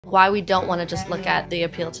Why we don't want to just look at the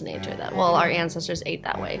appeal to nature that, well, our ancestors ate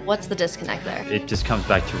that way. What's the disconnect there? It just comes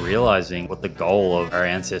back to realizing what the goal of our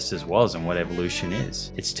ancestors was and what evolution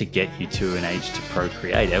is. It's to get you to an age to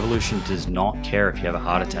procreate. Evolution does not care if you have a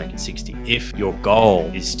heart attack at 60. If your goal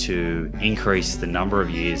is to increase the number of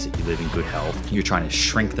years that you live in good health, you're trying to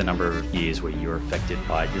shrink the number of years where you're affected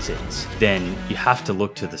by disease, then you have to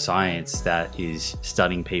look to the science that is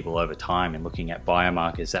studying people over time and looking at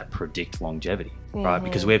biomarkers that predict longevity. Right,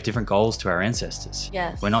 because we have different goals to our ancestors.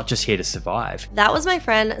 Yes. We're not just here to survive. That was my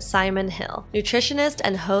friend Simon Hill, nutritionist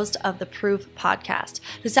and host of the Proof podcast,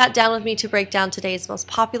 who sat down with me to break down today's most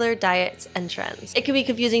popular diets and trends. It can be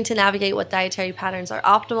confusing to navigate what dietary patterns are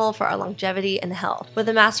optimal for our longevity and health. With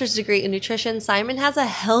a master's degree in nutrition, Simon has a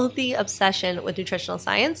healthy obsession with nutritional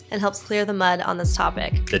science and helps clear the mud on this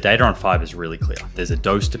topic. The data on fiber is really clear. There's a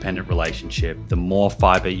dose-dependent relationship. The more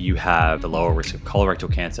fiber you have, the lower risk of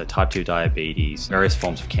colorectal cancer, type 2 diabetes, various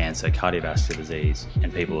forms of cancer, cardiovascular disease,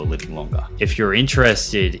 and people are living longer. If you're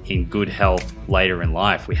interested in good health later in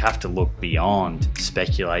life, we have to look beyond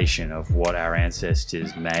speculation of what our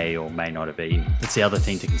ancestors may or may not have eaten. That's the other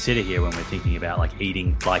thing to consider here when we're thinking about like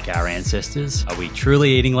eating like our ancestors. Are we truly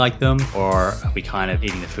eating like them, or are we kind of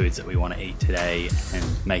eating the foods that we want to eat today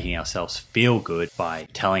and making ourselves feel good by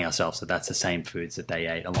telling ourselves that that's the same foods that they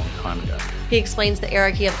ate a long time ago? He explains the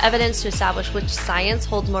hierarchy of evidence to establish which science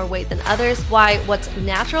holds more weight than others, why what's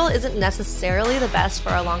natural isn't necessarily the best for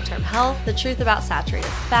our long-term health, the truth about saturated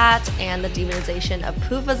fat, and the demonization of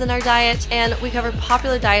PUFAs in our diet. And we cover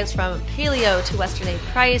popular diets from paleo to Western A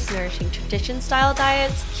price, nourishing tradition style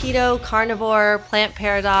diets, keto, carnivore, plant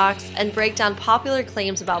paradox, and break down popular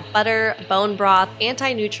claims about butter, bone broth,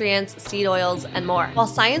 anti-nutrients, seed oils, and more. While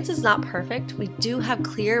science is not perfect, we do have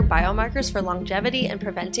clear biomarkers for longevity and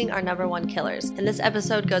preventing our #1 killers. And this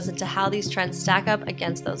episode goes into how these trends stack up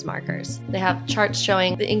against those markers. They have charts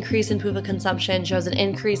showing the increase in PUFA consumption shows an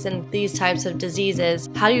increase in these types of diseases.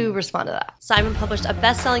 How do you respond to that? Simon published a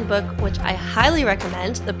best-selling book, which I highly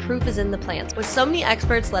recommend. The Proof is in the Plants. With so many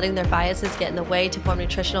experts letting their biases get in the way to form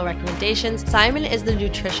nutritional recommendations, Simon is the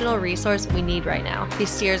nutritional resource we need right now. He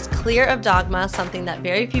steers clear of dogma, something that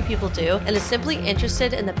very few people do, and is simply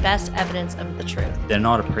interested in the best evidence of the truth. They're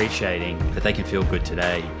not appreciating that they can feel good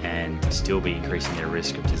today and still be increasing their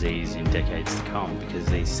risk of disease in decades to come, because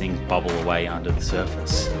these things bubble away under the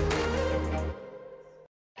surface.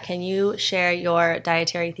 Can you share your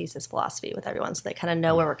dietary thesis philosophy with everyone so they kind of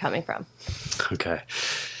know where we're coming from? Okay,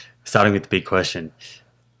 starting with the big question.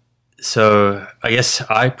 So I guess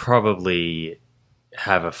I probably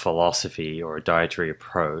have a philosophy or a dietary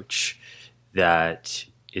approach that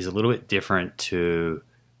is a little bit different to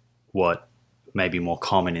what may be more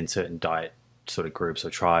common in certain diet sort of groups or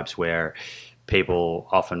tribes, where people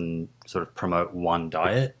often sort of promote one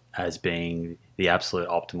diet as being the absolute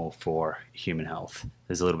optimal for human health.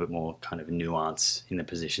 There's a little bit more kind of nuance in the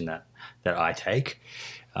position that I take,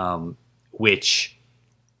 which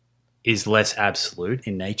is less absolute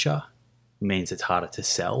in nature, means it's harder to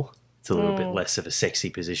sell. It's a little bit less of a sexy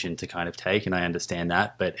position to kind of take, and I understand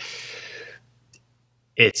that, but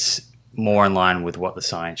it's more in line with what the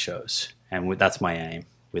science shows. And that's my aim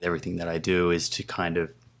with everything that I do, is to kind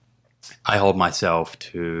of, I hold myself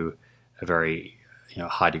to a very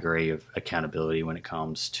high degree of accountability when it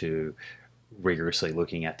comes to rigorously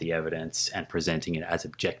looking at the evidence and presenting it as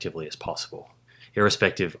objectively as possible,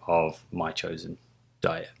 irrespective of my chosen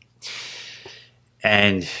diet.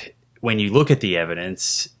 And when you look at the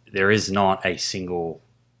evidence, there is not a single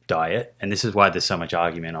diet, and this is why there's so much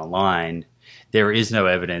argument online. There is no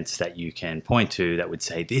evidence that you can point to that would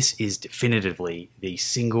say this is definitively the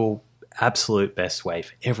single absolute best way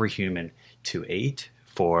for every human to eat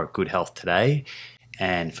for good health today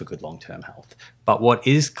and for good long-term health. But what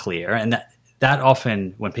is clear, and that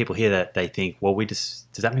often when people hear that, they think, well, does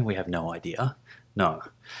that mean we have no idea? No,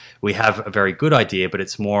 we have a very good idea, but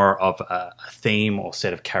it's more of a theme or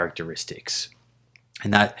set of characteristics.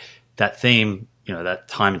 And that theme, that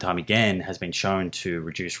time and time again has been shown to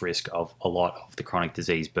reduce risk of a lot of the chronic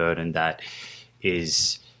disease burden that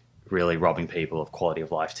is really robbing people of quality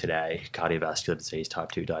of life today: cardiovascular disease, type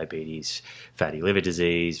 2 diabetes, fatty liver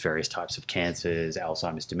disease, various types of cancers,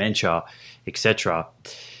 Alzheimer's, dementia, etc.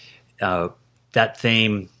 That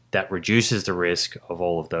theme that reduces the risk of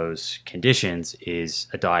all of those conditions is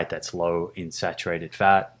a diet that's low in saturated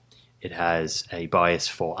fat. It has a bias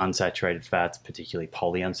for unsaturated fats, particularly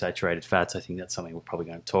polyunsaturated fats. I think that's something we're probably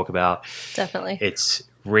going to talk about. Definitely. It's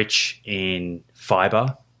rich in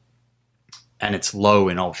fiber, and it's low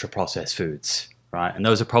in ultra-processed foods, right? And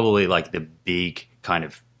those are probably like the big kind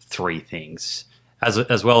of three things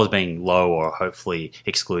as well as being low or hopefully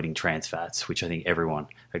excluding trans fats, which I think everyone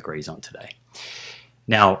agrees on today.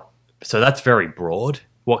 Now, so that's very broad.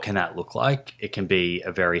 What can that look like? It can be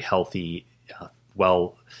a very healthy,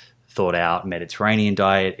 well thought out Mediterranean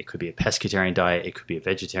diet. It could be a pescatarian diet. It could be a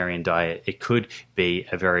vegetarian diet. It could be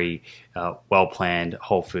a very well planned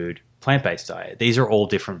whole food plant-based diet. These are all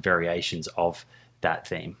different variations of that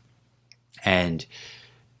theme. And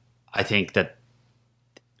I think that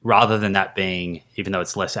rather than that being, even though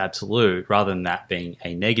it's less absolute, rather than that being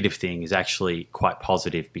a negative thing, is actually quite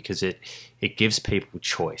positive, because it gives people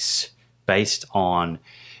choice based on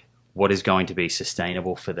what is going to be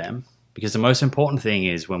sustainable for them. Because the most important thing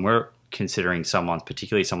is, when we're considering someone's,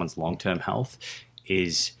 particularly someone's long-term health,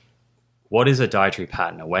 is what is a dietary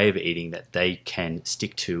pattern, a way of eating that they can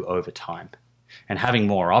stick to over time. And having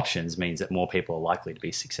more options means that more people are likely to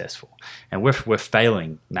be successful. And we're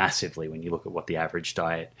failing massively when you look at what the average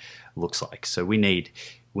diet looks like. So we need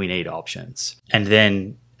options. And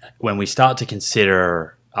then when we start to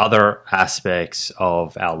consider other aspects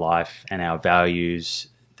of our life and our values,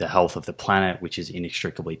 the health of the planet, which is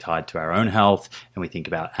inextricably tied to our own health, and we think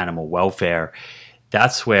about animal welfare,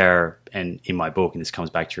 that's where, and in my book, and this comes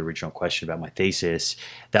back to your original question about my thesis,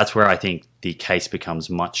 that's where I think the case becomes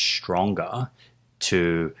much stronger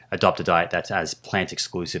to adopt a diet that's as plant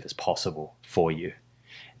exclusive as possible for you.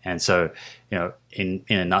 And so, in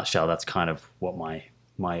a nutshell, that's kind of what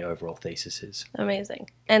my overall thesis is. Amazing.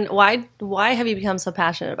 And why have you become so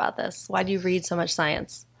passionate about this? Why do you read so much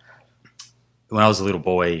science? When I was a little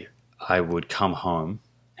boy, I would come home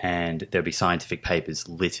and there'd be scientific papers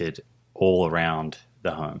littered all around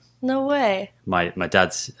the home. No way. My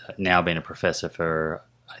dad's now been a professor for,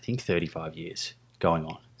 I think, 35 years going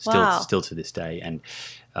on, still to this day, and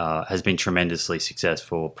has been tremendously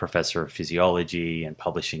successful professor of physiology and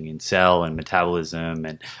publishing in Cell and Metabolism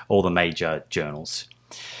and all the major journals.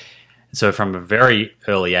 So from a very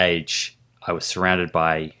early age, I was surrounded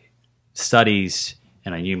by studies,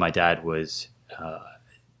 and I knew my dad was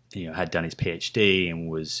had done his PhD and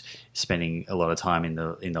was spending a lot of time in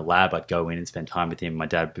the lab. I'd go in and spend time with him. My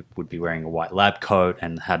dad would be wearing a white lab coat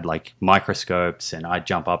and had like microscopes, and I'd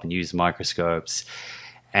jump up and use the microscopes.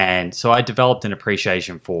 And so I developed an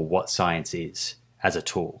appreciation for what science is as a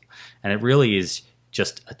tool. And it really is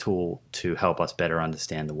just a tool to help us better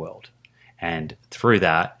understand the world. And through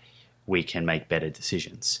that, we can make better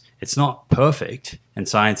decisions. It's not perfect, and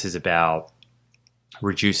science is about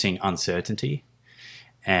reducing uncertainty.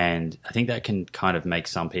 And I think that can kind of make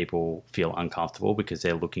some people feel uncomfortable because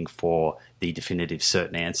they're looking for the definitive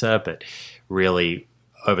certain answer. But really,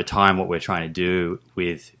 over time, what we're trying to do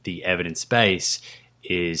with the evidence base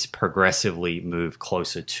is progressively move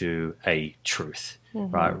closer to a truth,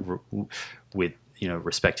 right? With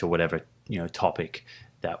respect to whatever topic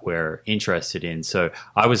that we're interested in. So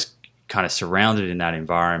I was kind of surrounded in that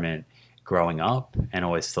environment growing up, and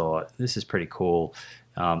always thought, this is pretty cool.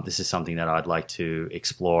 This is something that I'd like to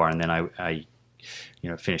explore. And then I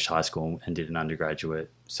finished high school and did an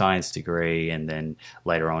undergraduate science degree, and then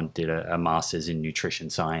later on did a master's in nutrition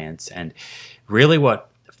science. And really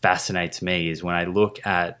what fascinates me is when I look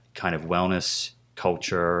at kind of wellness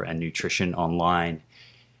culture and nutrition online,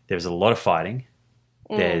 there's a lot of fighting.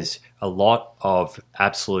 There's a lot of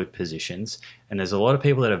absolute positions, and there's a lot of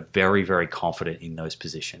people that are very, very confident in those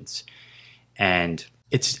positions. And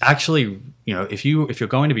it's actually, if you're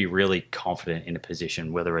going to be really confident in a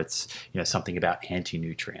position, whether it's something about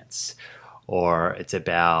anti-nutrients, or it's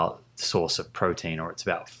about source of protein, or it's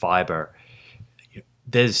about fiber,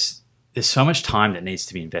 there's so much time that needs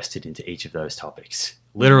to be invested into each of those topics.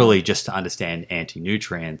 Literally, just to understand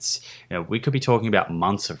anti-nutrients, we could be talking about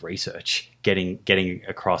months of research getting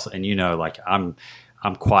across. And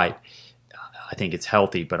I'm quite, I think it's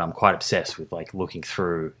healthy, but I'm quite obsessed with like looking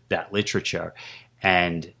through that literature.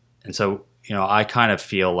 And so, I kind of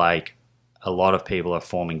feel like a lot of people are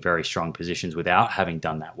forming very strong positions without having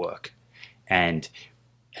done that work. And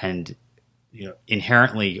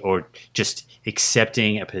inherently, or just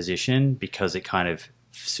accepting a position because it kind of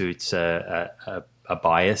suits a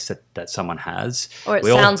bias that someone has. Or it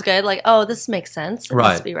sounds good, like, oh, this makes sense. It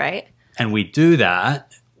must be right. And we do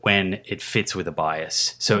that when it fits with a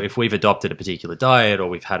bias. So if we've adopted a particular diet, or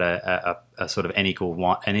we've had a sort of N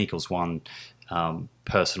equals one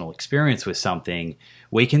personal experience with something,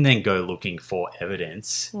 we can then go looking for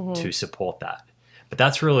evidence to support that. But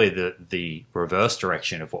that's really the reverse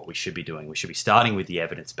direction of what we should be doing. We should be starting with the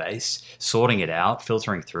evidence base, sorting it out,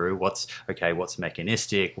 filtering through what's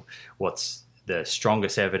mechanistic, what's the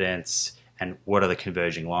strongest evidence, and what are the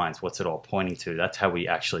converging lines? What's it all pointing to? That's how we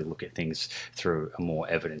actually look at things through a more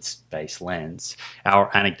evidence-based lens. Our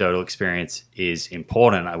anecdotal experience is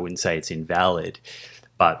important. I wouldn't say it's invalid,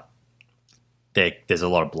 but there's a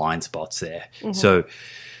lot of blind spots there. Mm-hmm. So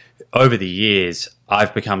over the years,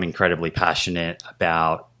 I've become incredibly passionate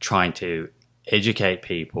about trying to educate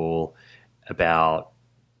people about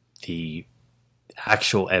the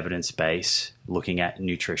actual evidence base looking at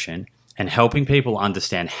nutrition and helping people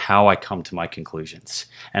understand how I come to my conclusions.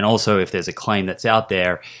 And also, if there's a claim that's out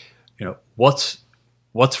there, what's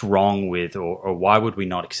wrong with, or why would we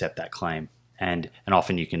not accept that claim? And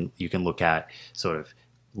often you can look at sort of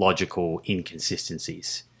logical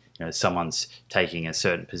inconsistencies. Someone's taking a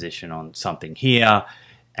certain position on something here,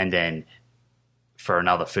 and then for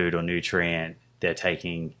another food or nutrient, they're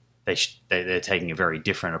taking a very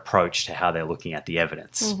different approach to how they're looking at the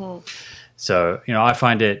evidence. Mm-hmm. So,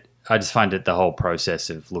 I just find it the whole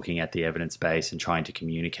process of looking at the evidence base and trying to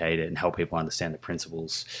communicate it and help people understand the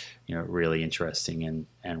principles, really interesting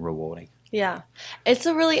and rewarding. Yeah. It's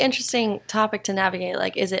a really interesting topic to navigate.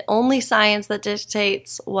 Like, is it only science that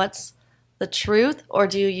dictates what's the truth, or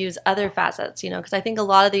do you use other facets? Because I think a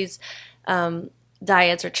lot of these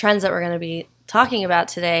diets or trends that we're going to be talking about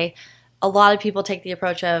today, a lot of people take the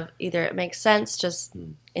approach of either it makes sense just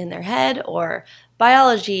in their head, or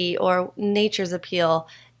biology or nature's appeal.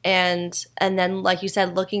 And then, like you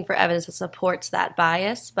said, looking for evidence that supports that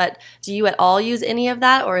bias. But do you at all use any of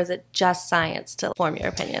that, or is it just science to form your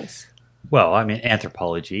opinions? Well,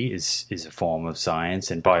 anthropology is a form of science,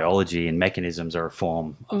 and biology and mechanisms are a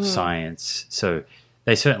form of science. So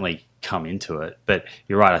they certainly come into it. But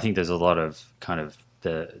you're right. I think there's a lot of kind of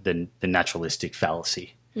the naturalistic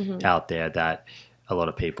fallacy out there that a lot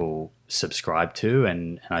of people subscribe to,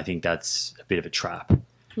 and I think that's a bit of a trap.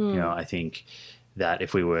 I think that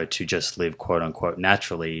if we were to just live quote unquote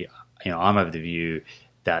naturally, I'm of the view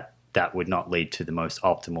that that would not lead to the most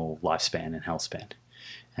optimal lifespan and health span.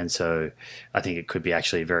 And so I think it could be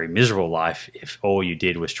actually a very miserable life if all you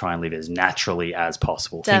did was try and live as naturally as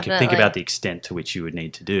possible. Think about the extent to which you would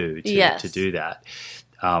need to do that.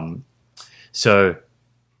 So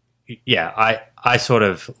yeah, I sort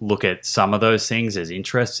of look at some of those things as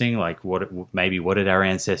interesting, like what did our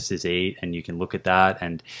ancestors eat, and you can look at that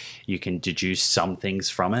and you can deduce some things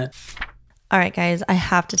from it. All right, guys, I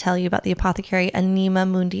have to tell you about the apothecary Anima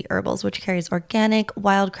Mundi Herbals, which carries organic,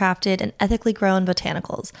 wild-crafted, and ethically grown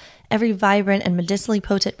botanicals. Every vibrant and medicinally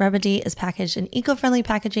potent remedy is packaged in eco-friendly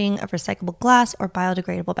packaging of recyclable glass or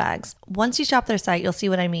biodegradable bags. Once you shop their site, you'll see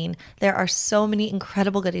what I mean. There are so many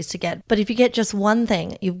incredible goodies to get, but if you get just one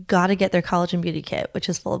thing, you've got to get their Collagen Beauty Kit, which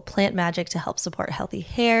is full of plant magic to help support healthy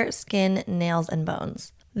hair, skin, nails, and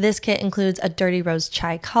bones. This kit includes a dirty rose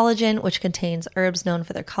chai collagen, which contains herbs known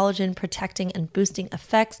for their collagen protecting and boosting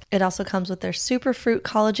effects. It also comes with their superfruit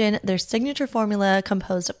collagen, their signature formula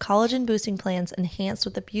composed of collagen boosting plants enhanced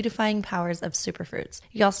with the beautifying powers of superfruits.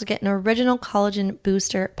 You also get an original collagen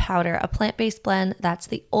booster powder, a plant-based blend that's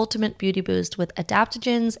the ultimate beauty boost with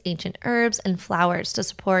adaptogens, ancient herbs, and flowers to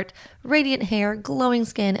support radiant hair, glowing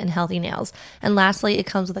skin, and healthy nails. And lastly, it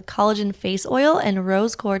comes with a collagen face oil and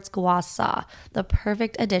rose quartz gua sha, the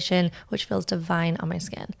perfect addition, which feels divine on my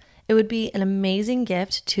skin. It would be an amazing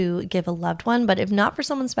gift to give a loved one, but if not for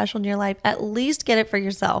someone special in your life, at least get it for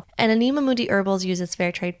yourself. And Anima Mundi Herbals uses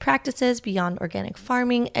fair trade practices beyond organic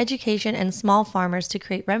farming, education, and small farmers to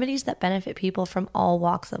create remedies that benefit people from all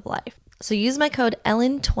walks of life. So use my code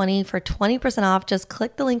ELLEN20 for 20% off. Just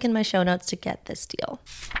click the link in my show notes to get this deal.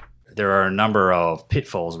 There are a number of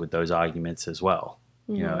pitfalls with those arguments as well.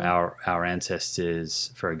 Our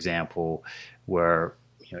ancestors, for example, were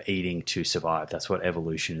eating to survive. That's what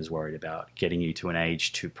evolution is worried about, getting you to an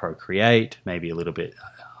age to procreate, maybe a little bit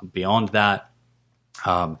beyond that.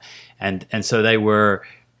 And so they were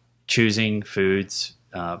choosing foods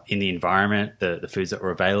in the environment, the foods that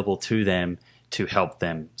were available to them to help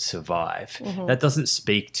them survive. That doesn't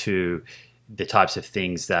speak to the types of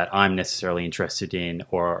things that I'm necessarily interested in,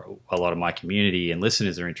 or a lot of my community and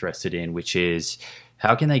listeners are interested in, which is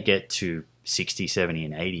how can they get to 60, 70,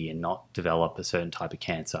 and 80 and not develop a certain type of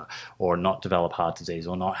cancer, or not develop heart disease,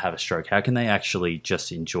 or not have a stroke? How can they actually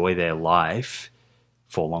just enjoy their life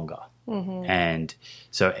for longer? And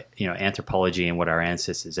so, anthropology and what our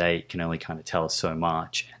ancestors ate can only kind of tell us so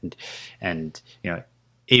much. And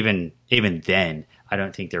even then, I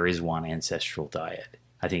don't think there is one ancestral diet.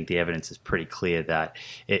 I think the evidence is pretty clear that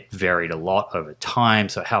it varied a lot over time.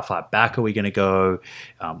 So how far back are we going to go?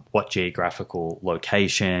 What geographical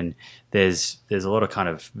location? There's a lot of kind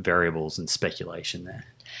of variables and speculation there.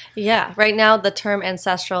 Yeah, right now the term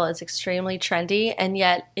ancestral is extremely trendy, and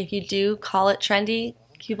yet if you do call it trendy,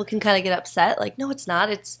 people can kind of get upset, like, no, it's not.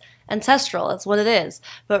 It's ancestral. That's what it is.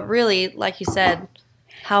 But really, like you said,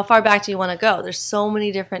 how far back do you want to go? There's so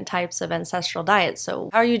many different types of ancestral diets.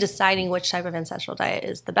 So how are you deciding which type of ancestral diet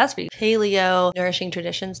is the best for you? Paleo, nourishing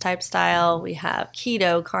traditions type style. We have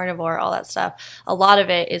keto, carnivore, all that stuff. A lot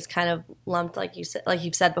of it is kind of lumped, like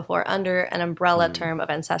you've said before, under an umbrella term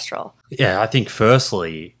of ancestral. Yeah, I think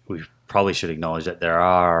firstly, we probably should acknowledge that there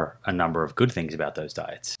are a number of good things about those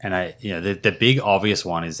diets. And the big obvious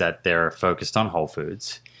one is that they're focused on whole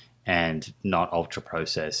foods and not ultra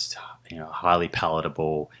processed, highly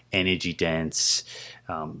palatable, energy dense,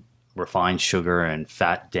 refined sugar and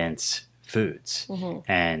fat dense foods.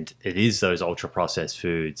 And it is those ultra processed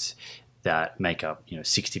foods that make up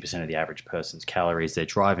 60% of the average person's calories. They're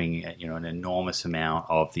driving an enormous amount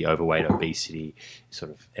of the overweight, obesity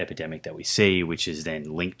sort of epidemic that we see, which is then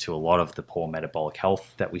linked to a lot of the poor metabolic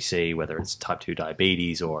health that we see, whether it's type 2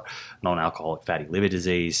 diabetes or non-alcoholic fatty liver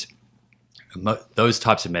disease. Those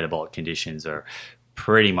types of metabolic conditions are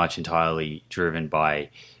pretty much entirely driven by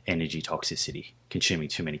energy toxicity, consuming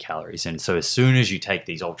too many calories. And so as soon as you take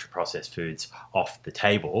these ultra processed foods off the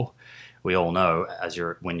table, we all know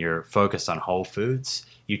when you're focused on whole foods,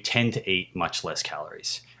 you tend to eat much less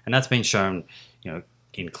calories. And that's been shown,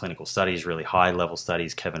 in clinical studies, really high level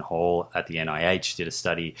studies. Kevin Hall at the NIH did a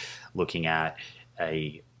study looking at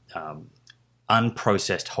a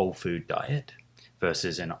unprocessed whole food diet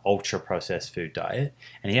versus an ultra processed food diet.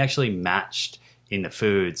 And he actually matched in the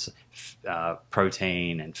foods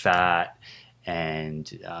protein and fat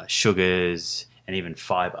and sugars and even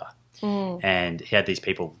fiber. And he had these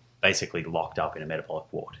people basically locked up in a metabolic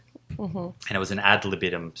ward. And it was an ad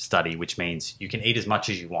libitum study, which means you can eat as much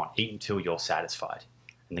as you want, eat until you're satisfied.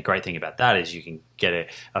 And the great thing about that is you can get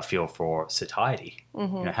a feel for satiety.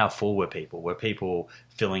 How full were people? Were people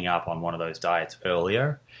filling up on one of those diets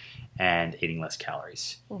earlier and eating less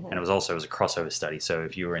calories? And it was a crossover study. So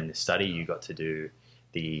if you were in this study, you got to do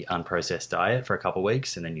the unprocessed diet for a couple of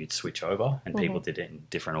weeks, and then you'd switch over, and people did it in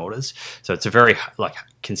different orders. So it's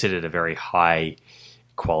considered a very high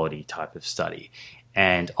quality type of study.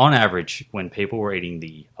 And on average, when people were eating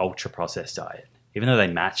the ultra processed diet, even though they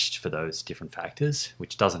matched for those different factors,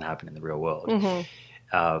 which doesn't happen in the real world,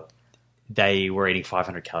 they were eating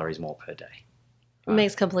 500 calories more per day.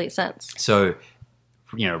 Makes complete sense. So,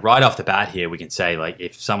 right off the bat here, we can say, like,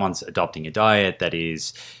 if someone's adopting a diet that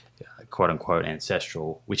is quote unquote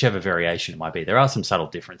ancestral, whichever variation it might be, there are some subtle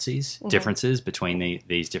differences between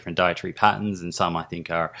these different dietary patterns, and some I think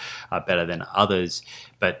are better than others.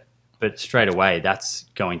 But straight away, that's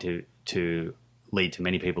going to lead to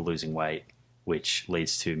many people losing weight, which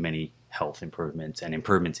leads to many health improvements and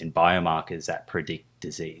improvements in biomarkers that predict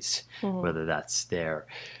disease, whether that's their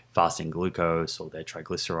fasting glucose or their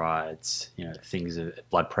triglycerides, things of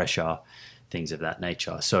blood pressure, things of that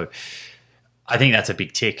nature. So I think that's a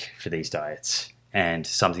big tick for these diets. And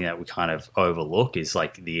something that we kind of overlook is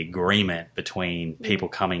like the agreement between people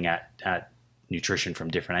coming at nutrition from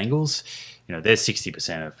different angles. There's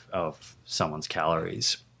 60% of someone's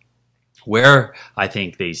calories. Where I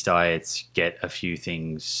think these diets get a few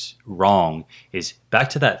things wrong is back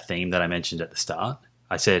to that theme that I mentioned at the start.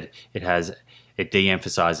 I said it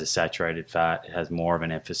de-emphasizes saturated fat. It has more of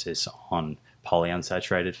an emphasis on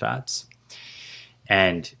polyunsaturated fats.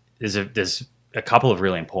 And there's a couple of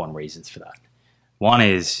really important reasons for that. One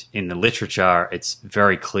is, in the literature, it's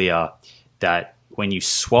very clear that when you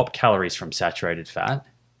swap calories from saturated fat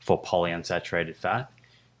for polyunsaturated fat,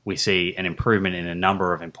 we see an improvement in a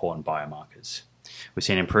number of important biomarkers. We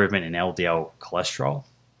see an improvement in LDL cholesterol,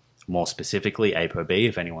 more specifically ApoB,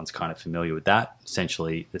 if anyone's kind of familiar with that,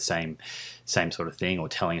 essentially the same sort of thing, or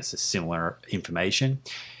telling us a similar information.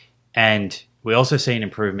 And we also see an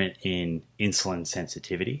improvement in insulin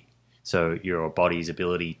sensitivity, so your body's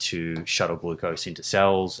ability to shuttle glucose into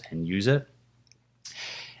cells and use it.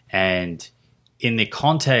 And in the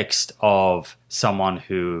context of someone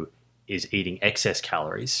who is eating excess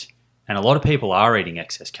calories, and a lot of people are eating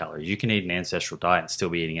excess calories. You can eat an ancestral diet and still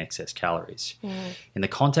be eating excess calories. In the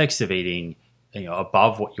context of eating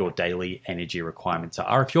above what your daily energy requirements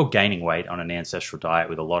are, if you're gaining weight on an ancestral diet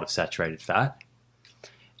with a lot of saturated fat,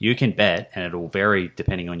 you can bet, and it will vary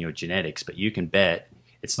depending on your genetics, but you can bet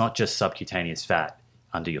it's not just subcutaneous fat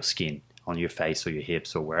under your skin, on your face or your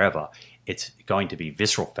hips or wherever. It's going to be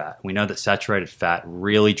visceral fat. We know that saturated fat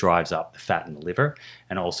really drives up the fat in the liver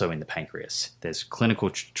and also in the pancreas. There's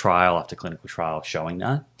clinical trial after clinical trial showing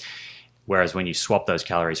that. Whereas when you swap those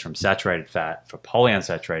calories from saturated fat for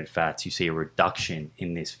polyunsaturated fats, you see a reduction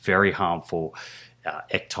in this very harmful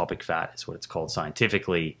ectopic fat, is what it's called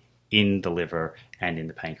scientifically, in the liver and in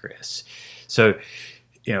the pancreas. So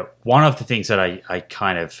one of the things that I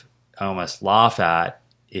kind of almost laugh at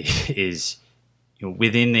is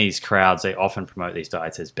within these crowds, they often promote these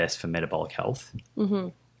diets as best for metabolic health. Mm-hmm.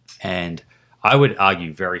 And I would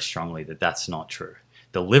argue very strongly that that's not true.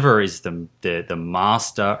 The liver is the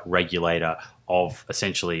master regulator of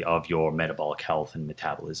essentially of your metabolic health and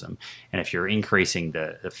metabolism. And if you're increasing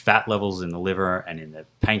the fat levels in the liver and in the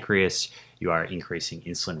pancreas, you are increasing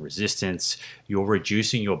insulin resistance. You're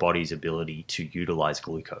reducing your body's ability to utilize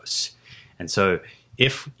glucose. And so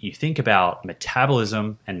if you think about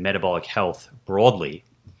metabolism and metabolic health broadly,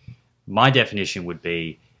 my definition would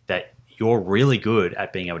be that you're really good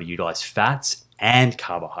at being able to utilize fats and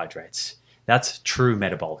carbohydrates. That's true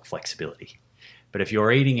metabolic flexibility. But if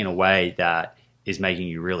you're eating in a way that is making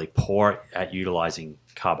you really poor at utilizing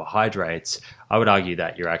carbohydrates, I would argue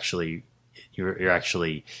that you're actually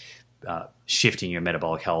shifting your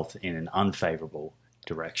metabolic health in an unfavorable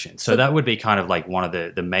direction. So that would be kind of like one of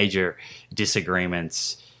the major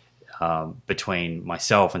disagreements between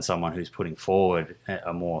myself and someone who's putting forward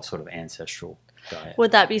a more sort of ancestral diet.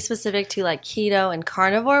 Would that be specific to like keto and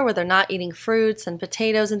carnivore, where they're not eating fruits and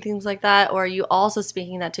potatoes and things like that? Or are you also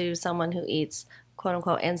speaking that to someone who eats quote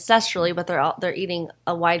unquote ancestrally, but they're eating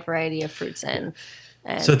a wide variety of fruits and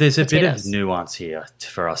so there's a potatoes? bit of nuance here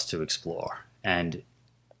for us to explore, and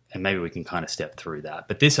maybe we can kind of step through that.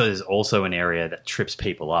 But this is also an area that trips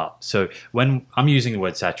people up. So when I'm using the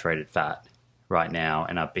word saturated fat right now,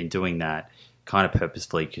 and I've been doing that kind of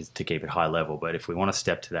purposefully to keep it high level, but if we want to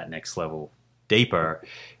step to that next level deeper,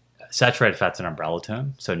 saturated fat's an umbrella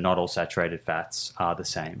term, so not all saturated fats are the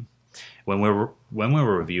same. When we're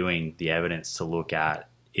reviewing the evidence to look at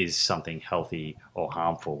is something healthy or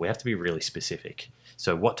harmful, we have to be really specific.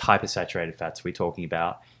 So what type of saturated fats are we talking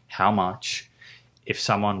about? How much? If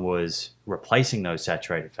someone was replacing those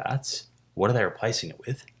saturated fats, what are they replacing it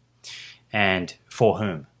with? And for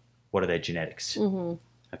whom? What are their genetics? Mm-hmm.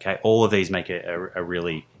 Okay, all of these make a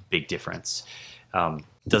really big difference.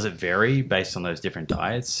 Does it vary based on those different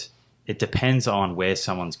diets? It depends on where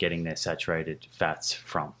someone's getting their saturated fats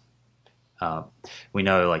from. We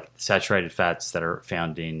know like saturated fats that are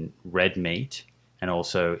found in red meat and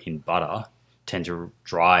also in butter tend to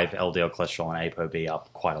drive LDL cholesterol and ApoB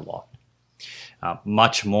up quite a lot.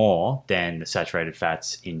 Much more than the saturated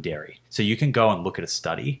fats in dairy. So you can go and look at a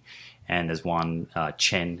study, and there's one,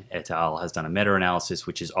 Chen et al. Has done a meta-analysis,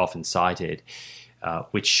 which is often cited,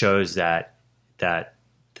 which shows that the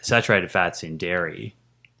saturated fats in dairy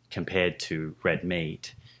compared to red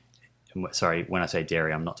meat, sorry, when I say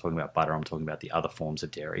dairy, I'm not talking about butter, I'm talking about the other forms of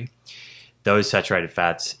dairy. Those saturated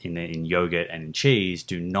fats in yogurt and in cheese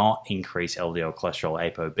do not increase LDL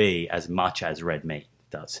cholesterol ApoB as much as red meat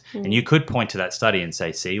does. Mm. And you could point to that study and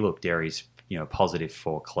say, see, look, dairy's positive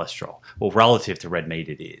for cholesterol. Well, relative to red meat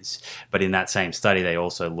it is. But in that same study, they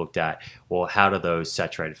also looked at, well, how do those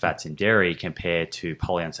saturated fats in dairy compare to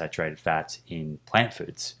polyunsaturated fats in plant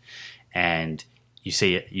foods? And you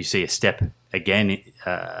see a step, again,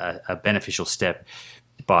 a beneficial step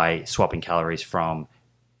by swapping calories from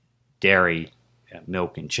dairy,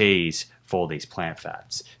 milk and cheese for these plant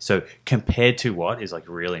fats. So compared to what is like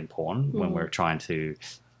really important when we're trying to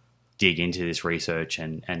dig into this research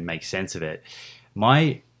and make sense of it,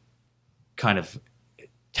 my kind of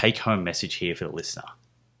take-home message here for the listener,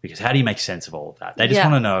 because how do you make sense of all of that? They just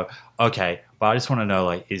want to know, okay, but I just want to know,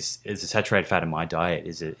 like, is the saturated fat in my diet,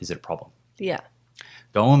 is it a problem? Yeah.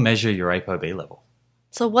 Go and measure your ApoB level.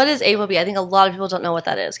 So what is ApoB? I think a lot of people don't know what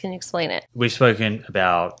that is. Can you explain it? We've spoken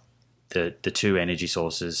about the two energy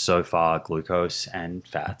sources so far, glucose and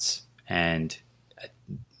fats. And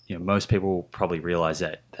most people probably realize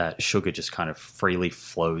that sugar just kind of freely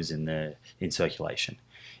flows in circulation.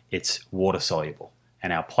 It's water soluble.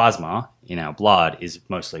 And our plasma in our blood is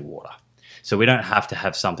mostly water. So we don't have to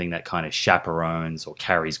have something that kind of chaperones or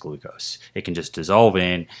carries glucose. It can just dissolve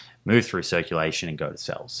in, move through circulation, and go to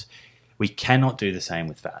cells. We cannot do the same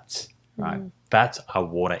with fats, right? Fats are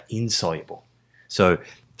water insoluble. So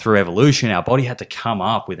through evolution, our body had to come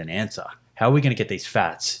up with an answer. How are we going to get these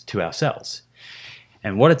fats to our cells?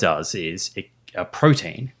 And what it does is a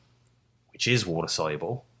protein, which is water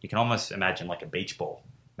soluble, you can almost imagine like a beach ball.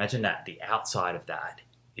 Imagine that the outside of that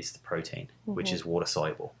is the protein, which is water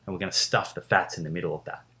soluble. And we're going to stuff the fats in the middle of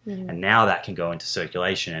that. And now that can go into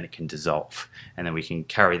circulation and it can dissolve. And then we can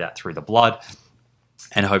carry that through the blood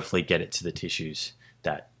and hopefully get it to the tissues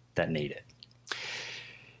that need it.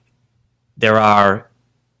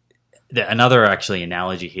 Another actually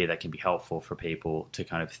analogy here that can be helpful for people to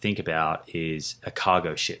kind of think about is a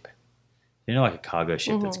cargo ship. Like a cargo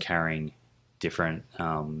ship that's carrying different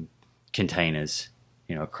containers,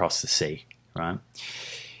 across the sea, right?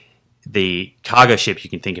 The cargo ship you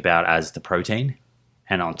can think about as the protein,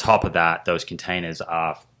 and on top of that, those containers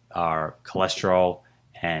are cholesterol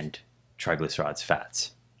and triglycerides,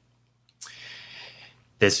 fats.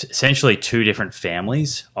 There's essentially two different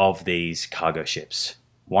families of these cargo ships.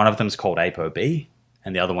 One of them is called ApoB,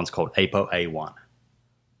 and the other one's called ApoA1.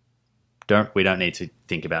 We don't need to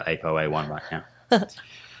think about ApoA1 right now.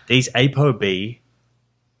 These ApoB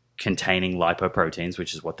containing lipoproteins,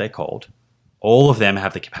 which is what they're called, all of them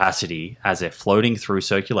have the capacity, as they're floating through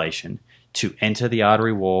circulation, to enter the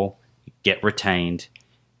artery wall, get retained,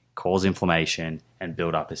 cause inflammation, and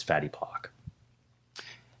build up as fatty plaque.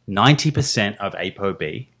 90% of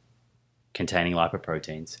ApoB containing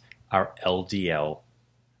lipoproteins are LDL,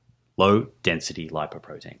 low-density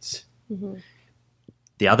lipoproteins. Mm-hmm.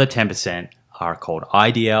 The other 10% are called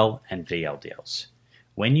IDL and VLDLs.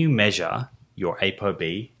 When you measure your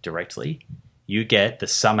ApoB directly, you get the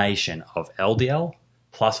summation of LDL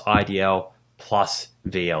plus IDL plus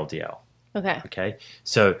VLDL. Okay.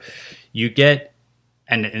 So you get,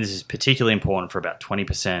 and this is particularly important for about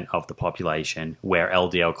 20% of the population where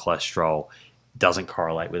LDL cholesterol doesn't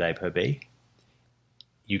correlate with ApoB.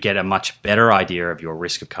 You get a much better idea of your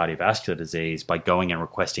risk of cardiovascular disease by going and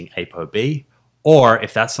requesting ApoB, or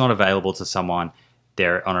if that's not available to someone,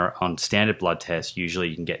 they're on standard blood tests, usually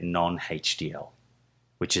you can get non-HDL,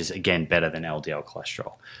 which is, again, better than LDL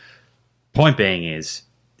cholesterol. Point being is,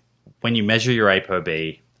 when you measure your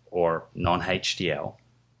ApoB or non-HDL,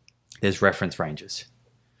 there's reference ranges.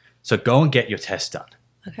 So go and get your test done.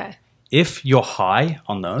 Okay. If you're high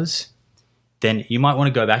on those, then you might want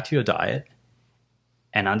to go back to your diet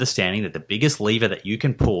and understanding that the biggest lever that you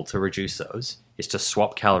can pull to reduce those is to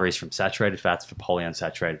swap calories from saturated fats for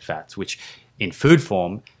polyunsaturated fats, which in food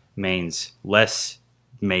form means less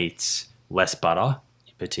meats, less butter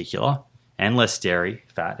in particular, and less dairy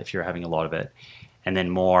fat if you're having a lot of it, and then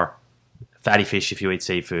more fatty fish if you eat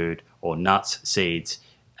seafood, or nuts, seeds,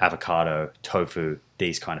 avocado, tofu,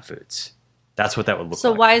 these kind of foods. That's what that would look like.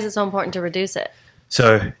 So why is it so important to reduce it?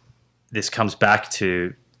 So this comes back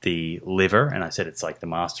to the liver, and I said it's like the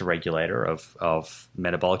master regulator of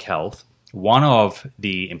metabolic health. One of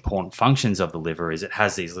the important functions of the liver is it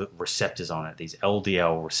has these receptors on it, these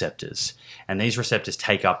LDL receptors, and these receptors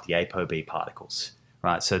take up the ApoB particles,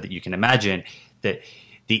 right? So that you can imagine that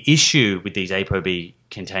the issue with these ApoB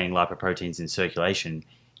containing lipoproteins in circulation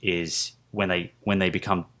is when they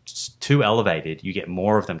become too elevated, you get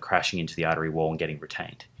more of them crashing into the artery wall and getting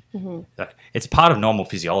retained. Mm-hmm. It's part of normal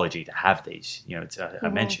physiology to have these. You know, I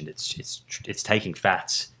mentioned it's taking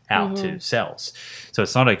fats out to cells, so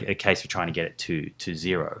it's not a case of trying to get it to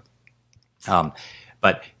zero.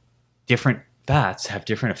 But different fats have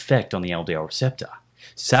different effect on the LDL receptor.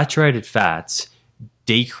 Saturated fats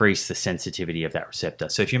decrease the sensitivity of that receptor.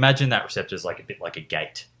 So if you imagine that receptor is like a bit like a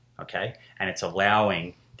gate, okay, and it's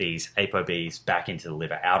allowing these ApoBs back into the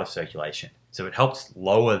liver out of circulation. So it helps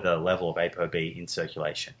lower the level of ApoB in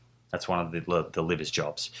circulation. That's one of the liver's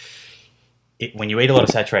jobs. When you eat a lot of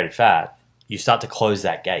saturated fat, you start to close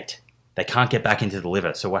that gate. They can't get back into the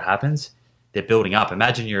liver. So what happens? They're building up.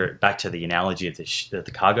 Imagine you're back to the analogy of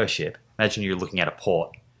the cargo ship. Imagine you're looking at a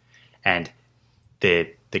port and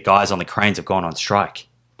the guys on the cranes have gone on strike.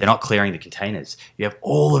 They're not clearing the containers. You have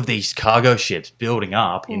all of these cargo ships building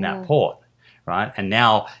up in that port, right? And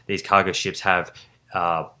now these cargo ships have,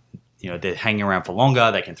 they're hanging around for longer.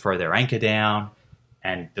 They can throw their anchor down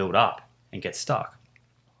and build up and get stuck.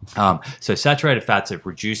 So saturated fats are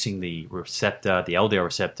reducing the receptor, the LDL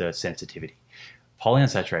receptor sensitivity.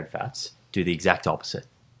 Polyunsaturated fats do the exact opposite.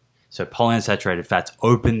 So polyunsaturated fats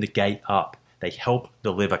open the gate up. They help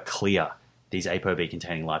the liver clear these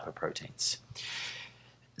ApoB-containing lipoproteins.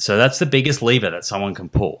 So that's the biggest lever that someone can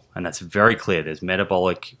pull, and that's very clear. There's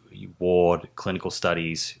metabolic ward clinical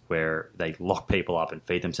studies where they lock people up and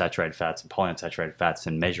feed them saturated fats and polyunsaturated fats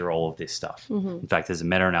and measure all of this stuff. In fact, there's a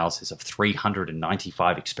meta-analysis of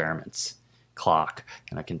 395 experiments, Clark,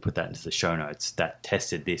 and I can put that into the show notes, that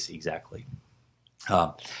tested this exactly.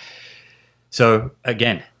 So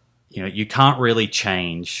again, you can't really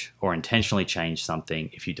change or intentionally change something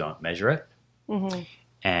if you don't measure it.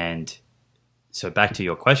 And so back to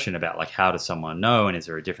your question about like how does someone know, and is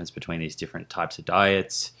there a difference between these different types of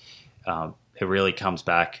diets? It really comes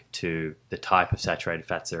back to the type of saturated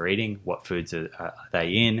fats they're eating, what foods are they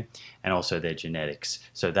in, and also their genetics.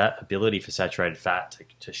 So that ability for saturated fat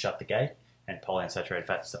to shut the gate and polyunsaturated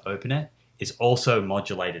fats to open it is also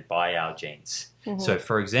modulated by our genes. So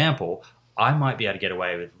for example, I might be able to get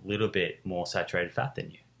away with a little bit more saturated fat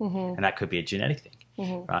than you, and that could be a genetic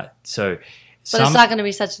thing, right? So. But it's not going to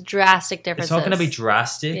be such drastic differences. It's not going to be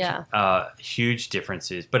drastic, huge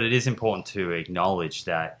differences. But it is important to acknowledge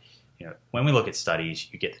that when we look at studies,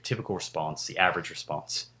 you get the typical response, the average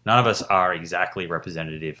response. None of us are exactly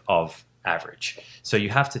representative of average. So you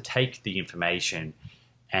have to take the information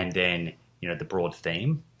and then, the broad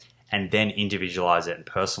theme, and then individualize it and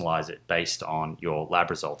personalize it based on your lab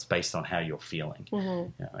results, based on how you're feeling.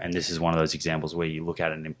 And this is one of those examples where you look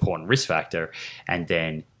at an important risk factor, and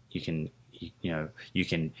then you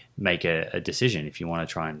can make a decision if you want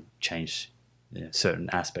to try and change certain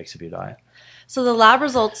aspects of your diet. So the lab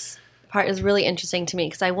results part is really interesting to me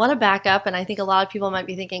because I want to back up, and I think a lot of people might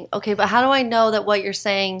be thinking, okay, but how do I know that what you're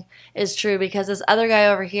saying is true? Because this other guy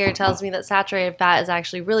over here tells me that saturated fat is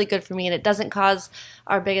actually really good for me and it doesn't cause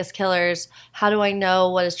our biggest killers. How do I know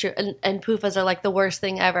what is true? And PUFAs are like the worst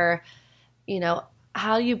thing ever.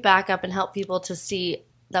 How do you back up and help people to see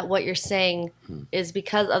that what you're saying is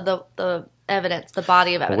because of the evidence, the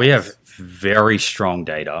body of evidence? We have very strong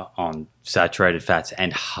data on saturated fats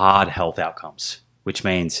and hard health outcomes, which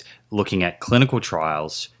means looking at clinical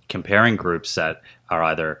trials, comparing groups that are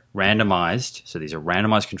either randomized, so these are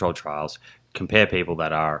randomized controlled trials, compare people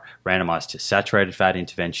that are randomized to saturated fat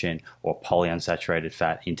intervention or polyunsaturated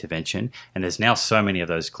fat intervention. And there's now so many of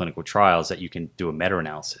those clinical trials that you can do a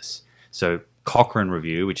meta-analysis. So Cochrane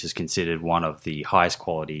review, which is considered one of the highest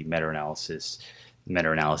quality meta-analyses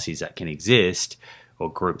that can exist, or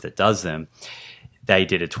group that does them, they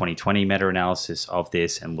did a 2020 meta-analysis of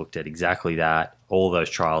this and looked at exactly that. All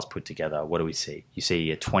those trials put together, what do we see? You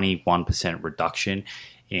see a 21% reduction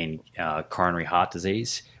in coronary heart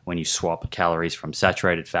disease when you swap calories from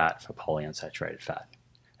saturated fat for polyunsaturated fat.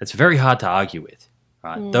 That's very hard to argue with,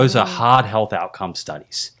 right? Those are hard health outcome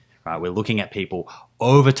studies, right? We're looking at people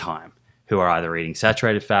over time who are either eating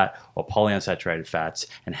saturated fat or polyunsaturated fats,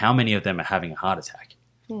 and how many of them are having a heart attack.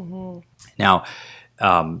 Now,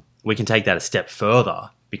 we can take that a step further,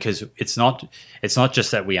 because it's not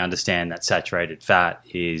just that we understand that saturated fat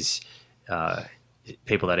is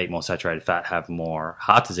people that eat more saturated fat have more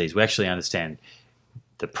heart disease. We actually understand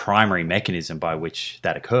the primary mechanism by which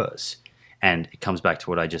that occurs, and it comes back to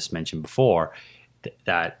what I just mentioned before,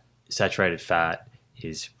 that saturated fat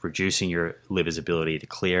is reducing your liver's ability to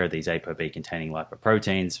clear these ApoB-containing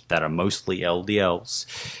lipoproteins that are mostly LDLs,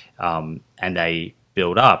 and they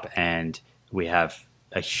build up, and we have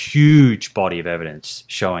a huge body of evidence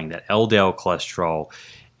showing that LDL cholesterol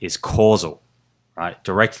is causal, right?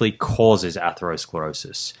 Directly causes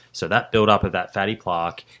atherosclerosis. So that buildup of that fatty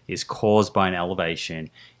plaque is caused by an elevation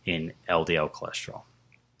in LDL cholesterol,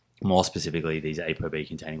 more specifically these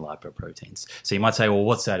ApoB-containing lipoproteins. So you might say, well,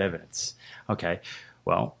 what's that evidence? Okay,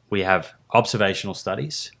 well, we have observational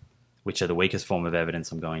studies, which are the weakest form of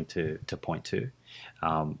evidence I'm going to point to.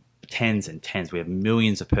 Tens and tens. We have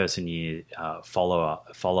millions of person-year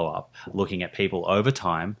follow-up looking at people over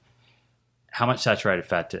time. How much saturated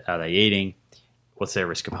fat are they eating? What's their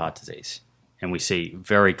risk of heart disease? And we see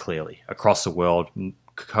very clearly across the world,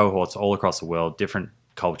 cohorts all across the world, different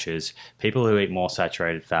cultures, people who eat more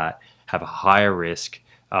saturated fat have a higher risk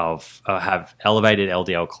of, have elevated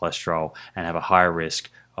LDL cholesterol and have a higher risk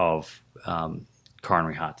of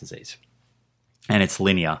coronary heart disease. And it's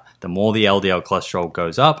linear. The more the LDL cholesterol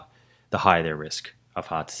goes up, the higher their risk of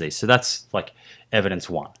heart disease. So that's like evidence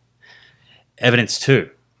one. Evidence two,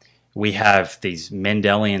 we have these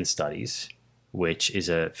Mendelian studies, which is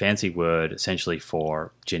a fancy word essentially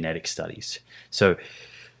for genetic studies. So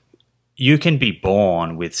you can be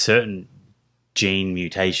born with certain gene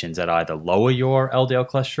mutations that either lower your LDL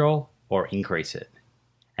cholesterol or increase it.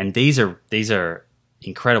 And these are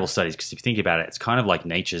incredible studies, because if you think about it, it's kind of like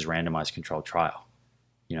nature's randomized controlled trial.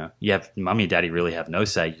 You have mummy and daddy really have no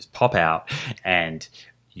say. You just pop out, and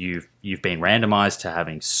you've been randomized to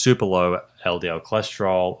having super low LDL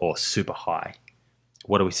cholesterol or super high.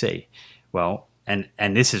 What do we see? Well, and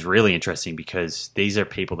this is really interesting, because these are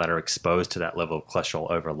people that are exposed to that level of cholesterol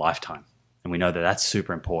over a lifetime. And we know that that's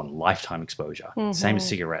super important, lifetime exposure. Same as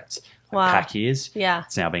cigarettes. Like pack years,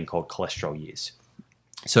 it's now being called cholesterol years.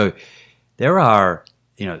 So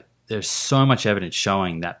there's so much evidence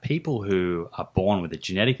showing that people who are born with a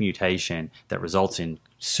genetic mutation that results in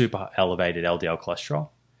super elevated LDL cholesterol,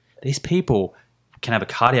 these people can have a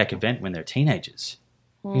cardiac event when they're teenagers.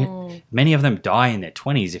 Many of them die in their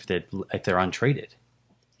 20s if they're untreated.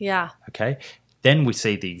 Yeah. Okay. Then we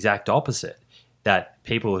see the exact opposite, that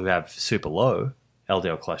people who have super low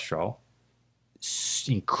LDL cholesterol,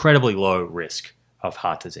 incredibly low risk of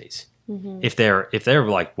heart disease. If they're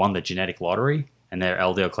like won the genetic lottery and their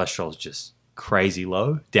LDL cholesterol is just crazy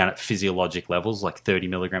low, down at physiologic levels like 30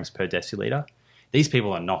 milligrams per deciliter, these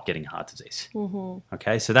people are not getting heart disease.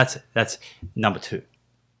 Okay, so that's number two.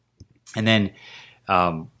 And then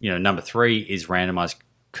number three is randomized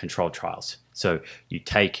controlled trials. So you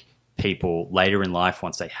take people later in life,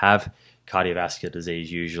 once they have cardiovascular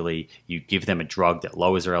disease, usually you give them a drug that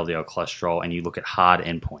lowers their LDL cholesterol and you look at hard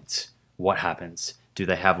endpoints. What happens? Do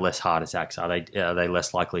they have less heart attacks? Are they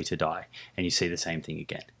less likely to die? And you see the same thing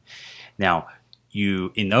again. Now,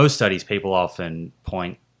 in those studies, people often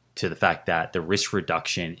point to the fact that the risk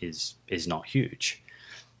reduction is not huge.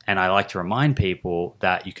 And I like to remind people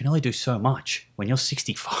that you can only do so much. When you're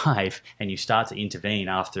 65 and you start to intervene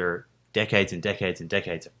after decades and decades and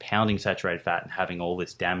decades of pounding saturated fat and having all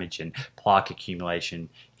this damage and plaque accumulation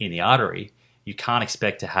in the artery, you can't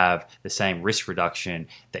expect to have the same risk reduction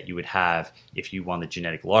that you would have if you won the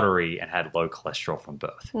genetic lottery and had low cholesterol from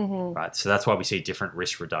birth, right? So that's why we see different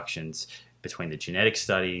risk reductions between the genetic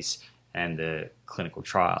studies and the clinical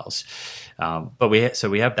trials. But we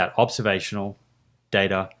have that observational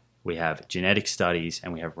data, we have genetic studies,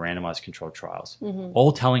 and we have randomized controlled trials,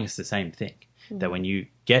 all telling us the same thing, that when you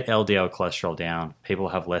get LDL cholesterol down, people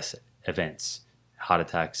have less events, heart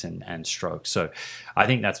attacks and strokes. So I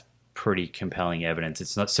think that's pretty compelling evidence.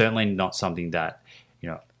 It's certainly not something that,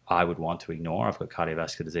 I would want to ignore. I've got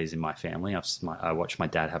cardiovascular disease in my family. I watched my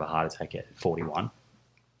dad have a heart attack at 41.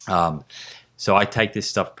 So I take this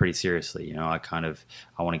stuff pretty seriously. I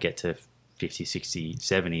want to get to 50, 60,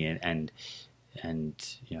 70 and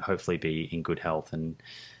hopefully be in good health and,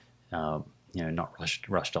 not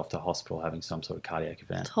rushed off to hospital having some sort of cardiac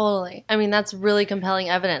event. Totally. I mean, that's really compelling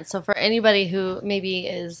evidence. So for anybody who maybe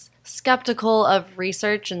is skeptical of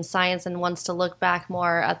research and science and wants to look back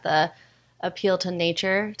more at the appeal to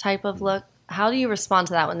nature type of look, how do you respond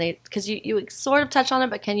to that because you sort of touched on it,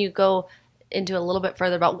 but can you go into a little bit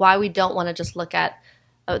further about why we don't want to just look at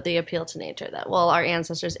the appeal to nature, that, well, our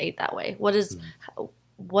ancestors ate that way?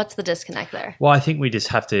 What's the disconnect there? Well, I think we just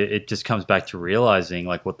have to, it just comes back to realizing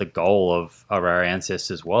what the goal of our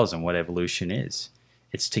ancestors was and what evolution is.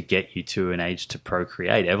 It's to get you to an age to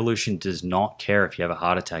procreate. Evolution does not care if you have a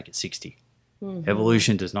heart attack at 60.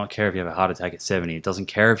 Evolution does not care if you have a heart attack at 70. It doesn't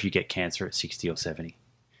care if you get cancer at 60 or 70,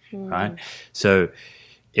 right? So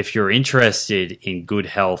if you're interested in good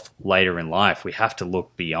health later in life, we have to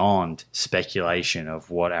look beyond speculation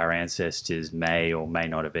of what our ancestors may or may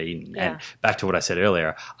not have eaten. Yeah. And back to what I said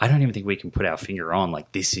earlier, I don't even think we can put our finger on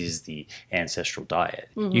this is the ancestral diet.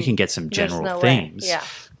 You can get some general themes,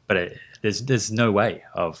 but there's no way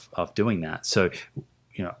of doing that. So,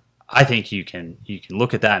 I think you can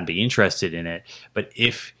look at that and be interested in it. But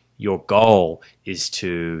if your goal is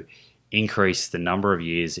to increase the number of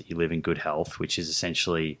years that you live in good health, which is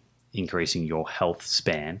essentially increasing your health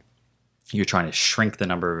span, you're trying to shrink the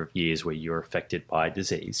number of years where you're affected by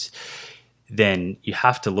disease, then you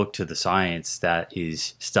have to look to the science that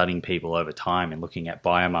is studying people over time and looking at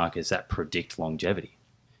biomarkers that predict longevity,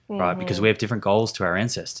 right? Because we have different goals to our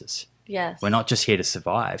ancestors. Yes. We're not just here to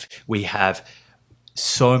survive. We have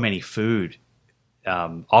so many food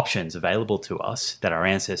options available to us that our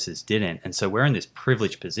ancestors didn't. And so we're in this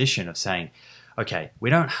privileged position of saying, okay, we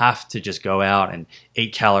don't have to just go out and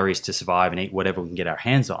eat calories to survive and eat whatever we can get our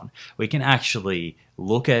hands on. We can actually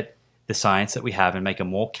look at the science that we have and make a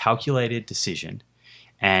more calculated decision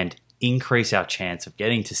and increase our chance of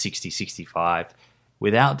getting to 60, 65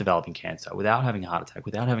 without developing cancer, without having a heart attack,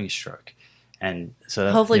 without having a stroke. And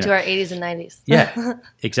so hopefully to our 80s and 90s. Yeah,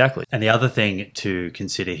 exactly. And the other thing to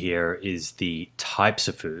consider here is the types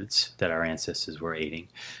of foods that our ancestors were eating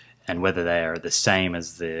and whether they are the same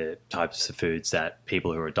as the types of foods that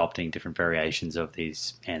people who are adopting different variations of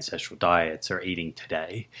these ancestral diets are eating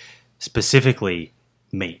today, specifically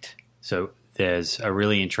meat. So there's a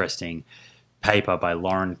really interesting paper by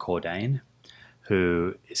Lauren Cordain,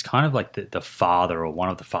 who is kind of like the father or one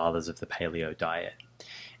of the fathers of the paleo diet.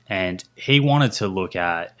 And he wanted to look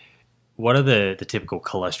at what are the typical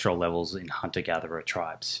cholesterol levels in hunter-gatherer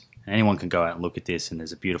tribes. And anyone can go out and look at this, and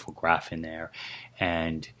there's a beautiful graph in there.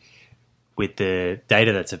 And with the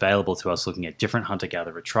data that's available to us looking at different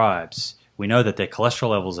hunter-gatherer tribes, we know that their cholesterol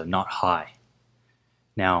levels are not high.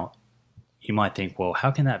 Now, you might think, well,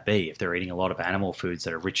 how can that be if they're eating a lot of animal foods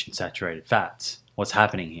that are rich in saturated fats? What's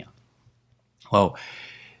happening here? Well,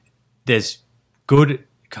 there's good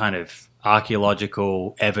kind of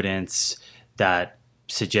archaeological evidence that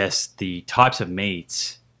suggests the types of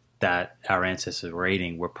meats that our ancestors were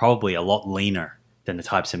eating were probably a lot leaner than the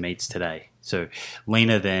types of meats today. So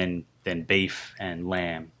leaner than beef and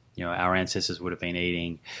lamb. Our ancestors would have been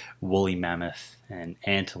eating woolly mammoth and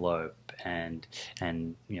antelope and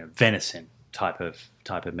venison type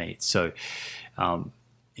of meat. So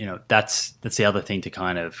that's the other thing to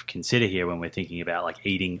kind of consider here when we're thinking about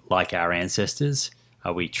eating like our ancestors.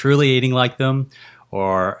 Are we truly eating like them,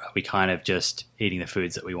 or are we kind of just eating the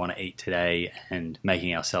foods that we want to eat today and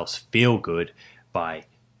making ourselves feel good by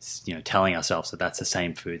telling ourselves that that's the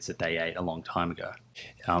same foods that they ate a long time ago.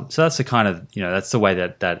 So that's the kind of, that's the way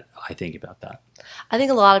that I think about that. I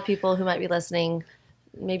think a lot of people who might be listening,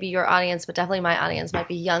 maybe your audience, but definitely my audience, might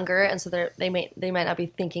be younger, and so they might not be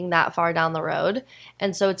thinking that far down the road,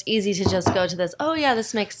 and so it's easy to just go to this, oh yeah,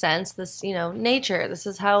 this makes sense, this, nature, this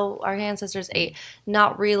is how our ancestors ate,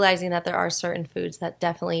 not realizing that there are certain foods that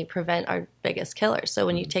definitely prevent our biggest killers. So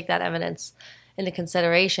when you take that evidence into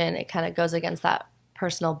consideration, it kind of goes against that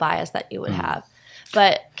personal bias that you would have.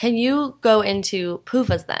 But can you go into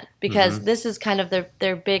PUFAs then? Because this is kind of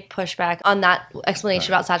their big pushback on that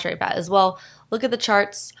explanation about saturated fat as well. Look at the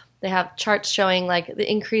charts. They have charts showing like the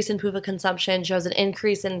increase in PUFA consumption shows an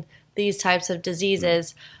increase in these types of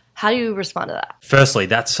diseases. How do you respond to that? Firstly,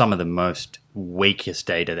 that's some of the most weakest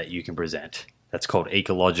data that you can present. That's called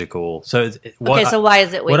ecological. So why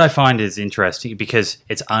is it weak? What I find is interesting because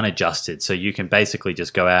it's unadjusted. So you can basically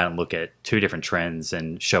just go out and look at two different trends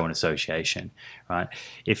and show an association, right?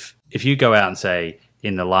 If you go out and say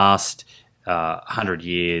in the last 100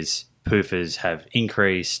 years, PUFAs have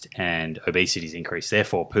increased and obesity's increased,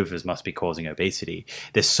 therefore PUFAs must be causing obesity.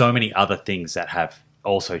 There's so many other things that have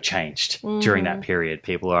also changed during that period.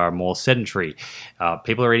 People are more sedentary.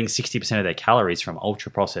 People are eating 60% of their calories from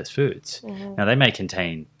ultra-processed foods. Now, they may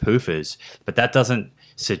contain PUFAs, but that doesn't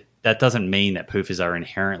mean that PUFAs are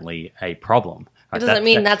inherently a problem. It doesn't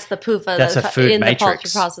mean that's the PUFA that's a food in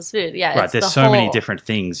matrix. The processed food. Yeah, right. There's so many different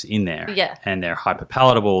things in there. Yeah. And they're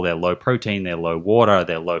hyperpalatable, they're low protein, they're low water,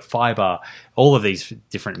 they're low fiber, all of these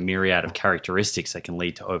different myriad of characteristics that can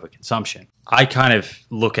lead to overconsumption. I kind of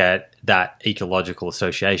look at that ecological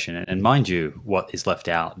association, and mind you, what is left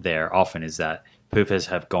out there often is that PUFAs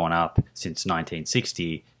have gone up since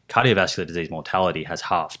 1960. Cardiovascular disease mortality has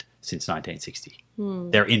halved since 1960.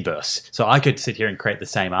 They're inverse. So I could sit here and create the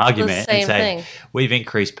same argument and say, we've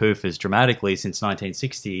increased PUFAs dramatically since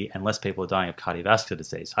 1960 and less people are dying of cardiovascular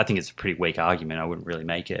disease. I think it's a pretty weak argument. I wouldn't really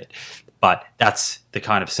make it. But that's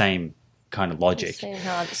the same kind of logic.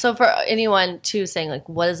 So for anyone too saying, like,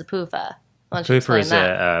 what is a PUFA? PUFA is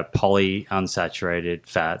a polyunsaturated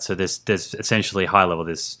fat. So there's essentially high level.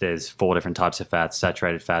 There's 4 different types of fats: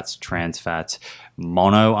 saturated fats, trans fats,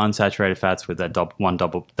 monounsaturated fats with that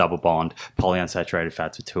double bond, polyunsaturated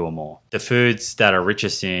fats with 2 or more. The foods that are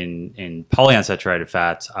richest in polyunsaturated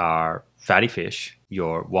fats are fatty fish,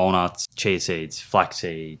 your walnuts, chia seeds, flax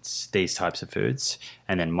seeds, these types of foods,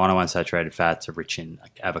 and then monounsaturated fats are rich in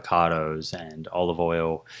like avocados and olive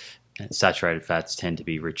oil. Saturated fats tend to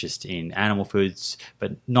be richest in animal foods,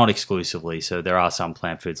 but not exclusively. So there are some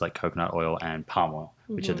plant foods like coconut oil and palm oil,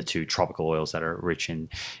 which are the 2 tropical oils that are rich in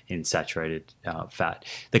saturated fat.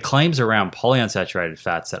 The claims around polyunsaturated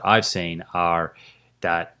fats that I've seen are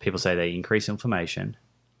that people say they increase inflammation,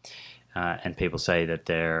 and people say that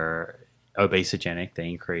they're obesogenic, they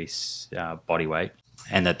increase body weight,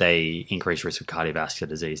 and that they increase risk of cardiovascular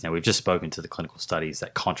disease. Now, we've just spoken to the clinical studies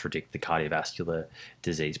that contradict the cardiovascular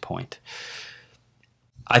disease point.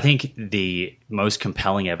 I think the most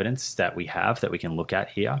compelling evidence that we have that we can look at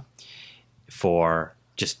here for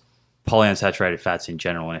just polyunsaturated fats in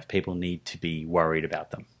general, and if people need to be worried about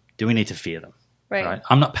them, do we need to fear them? Right.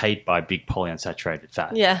 I'm not paid by big polyunsaturated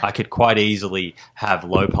fat. Yeah. I could quite easily have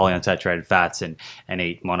low polyunsaturated fats and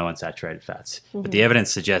eat monounsaturated fats. But the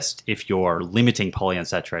evidence suggests if you're limiting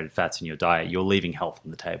polyunsaturated fats in your diet, you're leaving health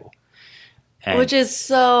on the table. Which is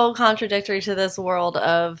so contradictory to this world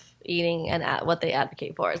of eating and what they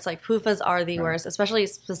advocate for. It's like PUFAs are the worst, especially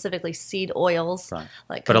specifically seed oils. Right.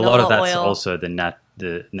 Like but a lot of that's oil. Also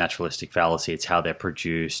the naturalistic fallacy. It's how they're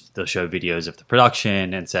produced. They'll show videos of the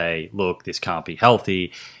production and say, look, this can't be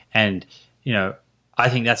healthy. And, I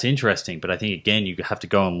think that's interesting. But I think, again, you have to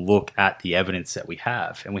go and look at the evidence that we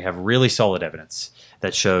have. And we have really solid evidence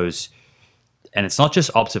that shows, and it's not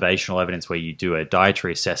just observational evidence where you do a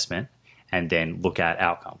dietary assessment and then look at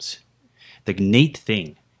outcomes. The neat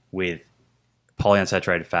thing with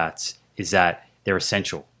polyunsaturated fats is that they're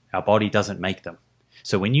essential. Our body doesn't make them.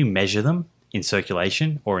 So when you measure them in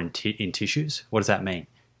circulation or in tissues, what does that mean?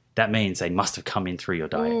 That means they must have come in through your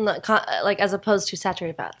diet. Like as opposed to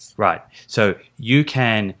saturated fats. Right. So you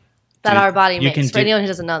can... That our body makes. For anyone who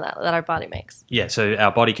doesn't know that our body makes. Yeah, so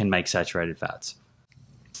our body can make saturated fats.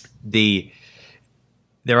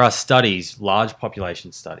 There are studies, large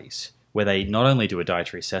population studies, where they not only do a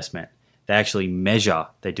dietary assessment, they actually measure,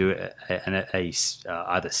 they do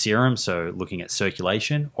either serum, so looking at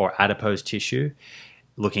circulation, or adipose tissue,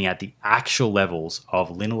 looking at the actual levels of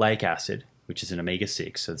linoleic acid, which is an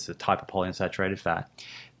omega-6, so it's a type of polyunsaturated fat.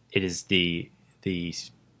 It is the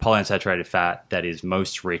polyunsaturated fat that is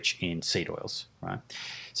most rich in seed oils, right?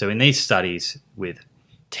 So in these studies with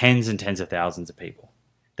tens and tens of thousands of people,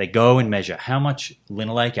 They go and measure how much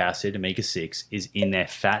linoleic acid, omega-6, is in their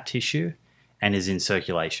fat tissue and is in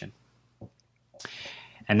circulation.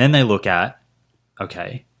 And then they look at,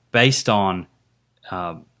 okay, based on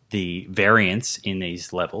the variance in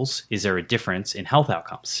these levels, is there a difference in health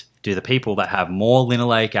outcomes? Do the people that have more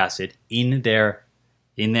linoleic acid in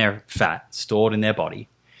their fat stored in their body,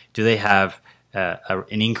 do they have an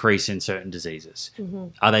increase in certain diseases? Mm-hmm.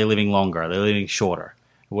 Are they living longer? Are they living shorter?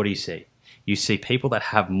 What do you see? You see people that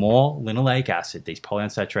have more linoleic acid, these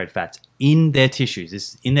polyunsaturated fats, in their tissues,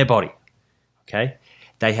 this is in their body, okay?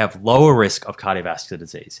 They have lower risk of cardiovascular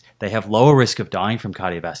disease. They have lower risk of dying from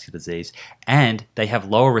cardiovascular disease, and they have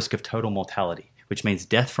lower risk of total mortality, which means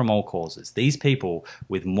death from all causes. These people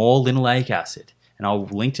with more linoleic acid, and I'll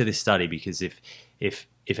link to this study because if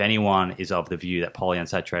anyone is of the view that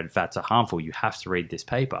polyunsaturated fats are harmful, you have to read this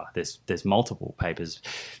paper. There's multiple papers.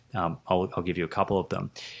 I'll give you a couple of them.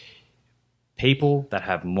 People that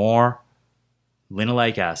have more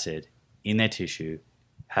linoleic acid in their tissue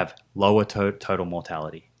have lower total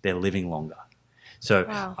mortality. They're living longer. So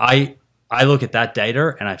wow. I look at that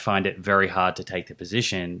data and I find it very hard to take the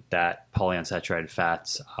position that polyunsaturated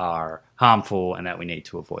fats are harmful and that we need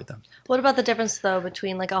to avoid them. What about the difference, though,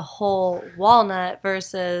 between like a whole walnut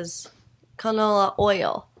versus canola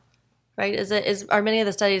oil, right? Are many of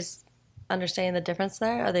the studies understanding the difference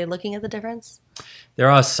there? Are they looking at the difference? There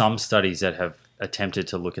are some studies that have attempted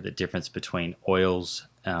to look at the difference between oils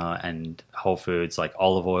and whole foods like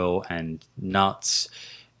olive oil and nuts.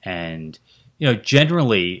 And,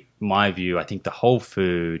 generally, my view, I think the whole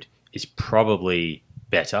food is probably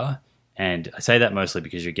better. And I say that mostly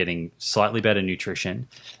because you're getting slightly better nutrition,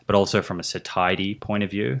 but also from a satiety point of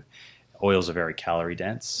view. Oils are very calorie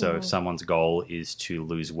dense. So if someone's goal is to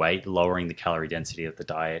lose weight, lowering the calorie density of the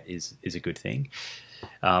diet is a good thing.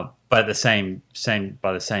 But at the same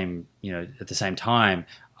time,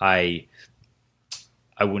 I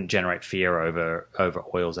wouldn't generate fear over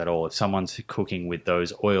oils at all. If someone's cooking with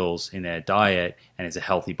those oils in their diet and is a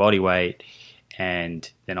healthy body weight and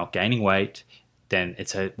they're not gaining weight, then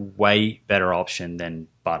it's a way better option than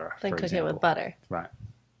butter. Than cooking it with butter. Right.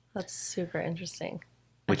 That's super interesting.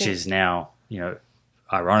 Which is now,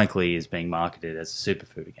 ironically, is being marketed as a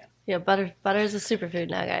superfood again. Yeah, butter is a superfood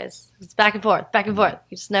now, guys. It's back and forth.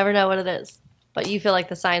 You just never know what it is. But you feel like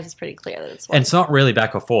the science is pretty clear that it's one. And it's not really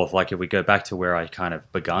back or forth. Like if we go back to where I kind of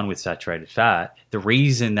begun with saturated fat, the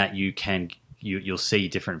reason that you'll see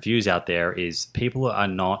different views out there is people are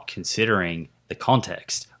not considering the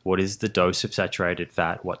context. What is the dose of saturated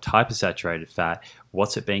fat? What type of saturated fat?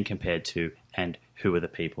 What's it being compared to? And who are the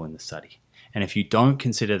people in the study? And if you don't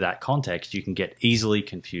consider that context, you can get easily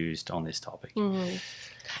confused on this topic. Mm-hmm.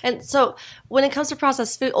 And so when it comes to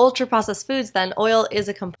processed food, ultra-processed foods, then oil is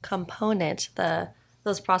a component.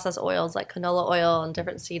 Those processed oils like canola oil and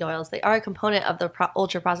different seed oils, they are a component of the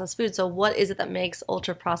ultra-processed food. So what is it that makes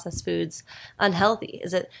ultra-processed foods unhealthy?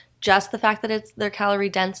 Is it just the fact that they're calorie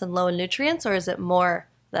dense and low in nutrients, or is it more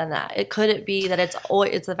than that? Could it be that it's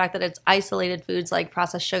the fact that it's isolated foods like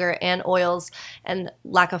processed sugar and oils and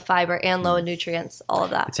lack of fiber and low in nutrients, all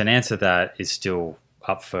of that? It's an answer that is still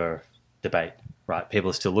up for debate. Right, people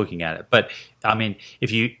are still looking at it. But I mean,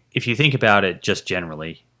 if you think about it just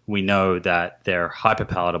generally, we know that they're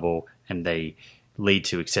hyperpalatable and they lead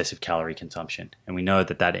to excessive calorie consumption. And we know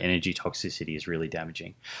that energy toxicity is really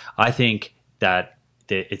damaging. I think that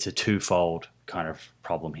it's a twofold kind of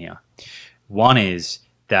problem here. One is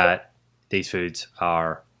that these foods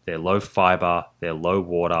they're low fiber, they're low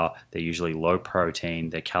water, they're usually low protein,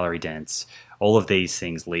 they're calorie dense. All of these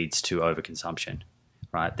things leads to overconsumption.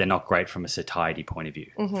 Right, they're not great from a satiety point of view,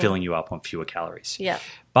 filling you up on fewer calories. Yeah,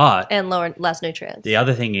 and less nutrients. The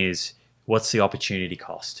other thing is, what's the opportunity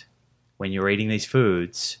cost? When you're eating these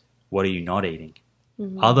foods, what are you not eating?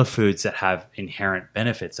 Other foods that have inherent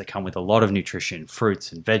benefits that come with a lot of nutrition,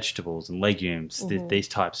 fruits and vegetables and legumes, these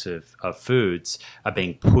types of foods are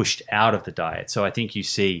being pushed out of the diet. So I think you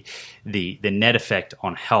see the net effect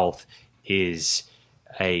on health is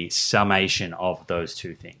a summation of those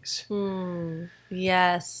two things.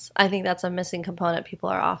 Yes, I think that's a missing component people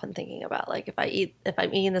are often thinking about. Like if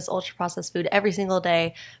I'm eating this ultra processed food every single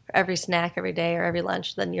day, for every snack every day or every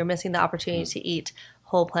lunch, then you're missing the opportunity to eat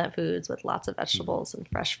whole plant foods with lots of vegetables and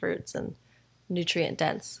fresh fruits and nutrient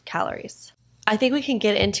dense calories. I think we can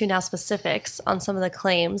get into now specifics on some of the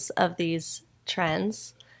claims of these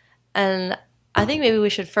trends. And I think maybe we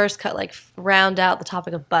should first round out the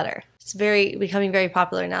topic of butter. It's becoming very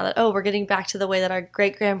popular now that, we're getting back to the way that our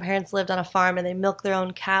great-grandparents lived on a farm and they milk their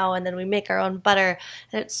own cow and then we make our own butter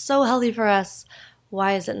and it's so healthy for us.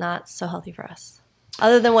 Why is it not so healthy for us?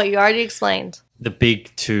 Other than what you already explained. The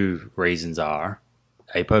big two reasons are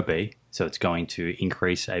ApoB, so it's going to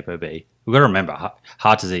increase ApoB. We've got to remember,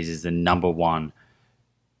 heart disease is the #1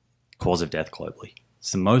 cause of death globally.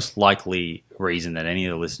 It's the most likely reason that any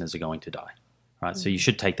of the listeners are going to die. Right? So you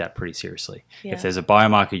should take that pretty seriously. Yeah. If there's a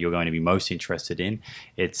biomarker you're going to be most interested in,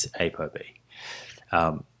 it's ApoB.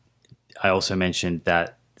 I also mentioned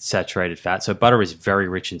that saturated fat. So butter is very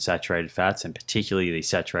rich in saturated fats, and particularly the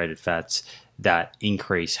saturated fats that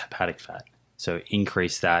increase hepatic fat. So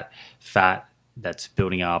increase that fat that's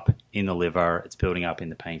building up in the liver, it's building up in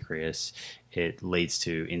the pancreas. It leads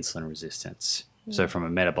to insulin resistance. So from a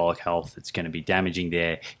metabolic health, it's going to be damaging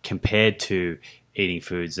there compared to eating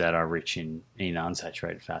foods that are rich in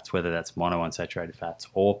unsaturated fats, whether that's monounsaturated fats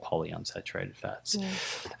or polyunsaturated fats.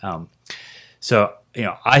 So,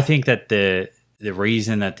 I think that the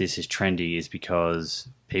reason that this is trendy is because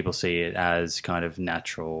people see it as kind of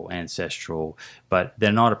natural, ancestral, but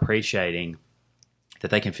they're not appreciating that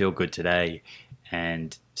they can feel good today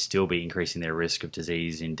and still be increasing their risk of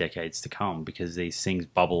disease in decades to come because these things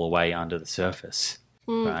bubble away under the surface.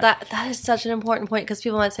 Right? That is such an important point, because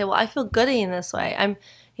people might say, well, I feel good eating this way. I'm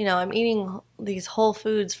eating these whole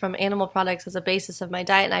foods from animal products as a basis of my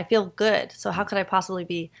diet, and I feel good. So how could I possibly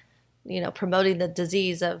be, promoting the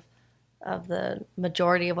disease of the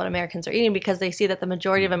majority of what Americans are eating, because they see that the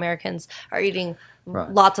majority of Americans are eating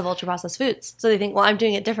lots of ultra-processed foods. So they think, well, I'm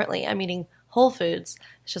doing it differently. I'm eating whole foods.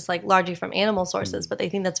 It's just like largely from animal sources, but they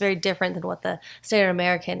think that's very different than what the standard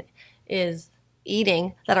American is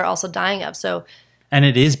eating that are also dying of. So, and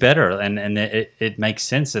it is better, and it makes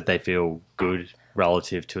sense that they feel good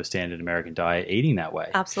relative to a standard American diet eating that way.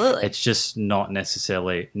 Absolutely. It's just not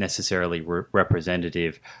necessarily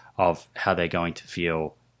representative of how they're going to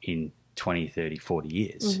feel in 20, 30, 40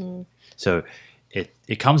 years. So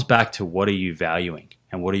it comes back to, what are you valuing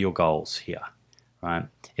and what are your goals here, right?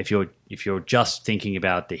 If you're just thinking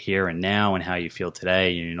about the here and now and how you feel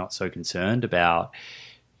today, and you're not so concerned about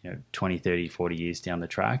 20, 30, 40 years down the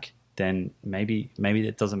track, then maybe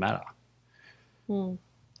that doesn't matter.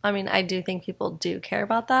 I mean, I do think people do care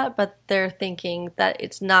about that, but they're thinking that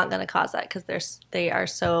it's not going to cause that because they are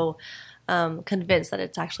so convinced that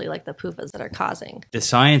it's actually like the PUFAs that are causing. The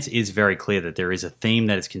science is very clear that there is a theme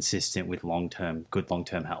that is consistent with good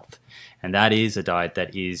long-term health, and that is a diet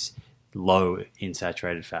that is low in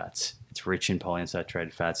saturated fats. It's rich in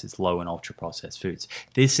polyunsaturated fats. It's low in ultra-processed foods.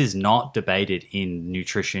 This is not debated in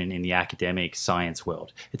nutrition in the academic science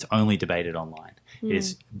world. It's only debated online.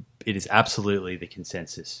 It is absolutely the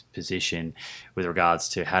consensus position with regards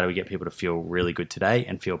to how do we get people to feel really good today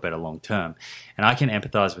and feel better long term. And I can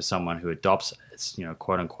empathize with someone who adopts,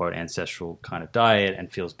 quote unquote ancestral kind of diet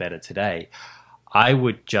and feels better today. I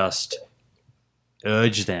would just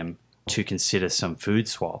urge them to consider some food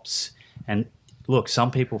swaps. And look,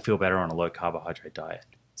 some people feel better on a low carbohydrate diet.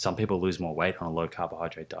 Some people lose more weight on a low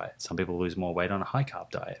carbohydrate diet. Some people lose more weight on a high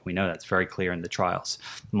carb diet. We know that's very clear in the trials.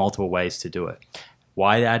 Multiple ways to do it.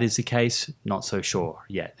 Why that is the case, not so sure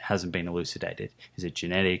yet. Hasn't been elucidated. Is it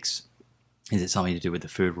genetics? Is it something to do with the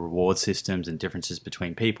food reward systems and differences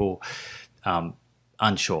between people?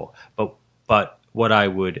 Unsure. But what I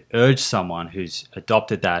would urge someone who's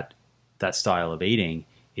adopted that style of eating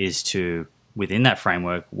is to, within that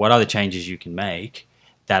framework, what are the changes you can make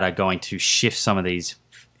that are going to shift some of these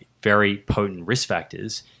very potent risk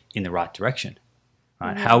factors in the right direction?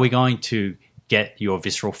 Right? How are we going to get your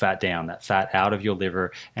visceral fat down, that fat out of your liver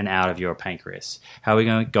and out of your pancreas? How are we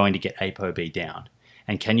going to get ApoB down?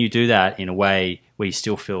 And can you do that in a way where you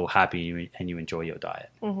still feel happy and you enjoy your diet?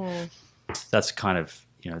 That's kind of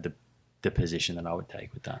the position that I would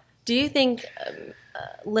take with that. Do you think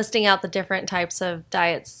listing out the different types of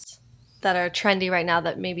diets that are trendy right now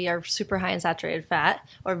that maybe are super high in saturated fat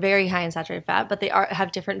or very high in saturated fat, but they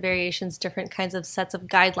have different variations, different kinds of sets of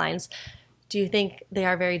guidelines, do you think they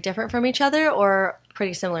are very different from each other or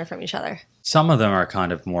pretty similar from each other? Some of them are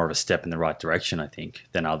kind of more of a step in the right direction, I think,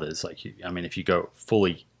 than others. If you go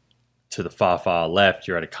fully to the far left,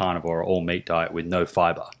 you're at a carnivore all meat diet with no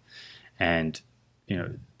fiber. And,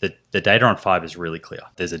 the data on fiber is really clear.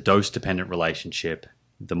 There's a dose-dependent relationship.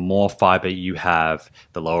 The more fiber you have,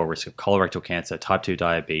 the lower risk of colorectal cancer, type 2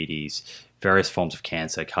 diabetes, various forms of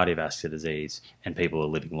cancer, cardiovascular disease, and people are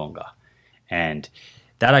living longer. And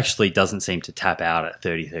that actually doesn't seem to tap out at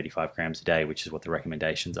 30, 35 grams a day, which is what the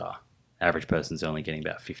recommendations are. Average person's only getting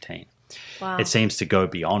about 15. Wow. It seems to go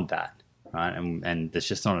beyond that, right? And there's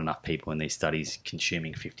just not enough people in these studies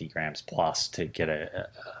consuming 50 grams plus to get a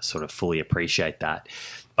sort of fully appreciate that.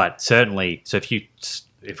 But certainly, so if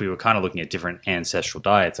we were kind of looking at different ancestral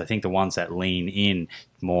diets, I think the ones that lean in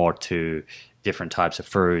more to different types of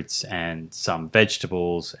fruits and some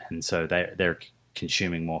vegetables, and so they're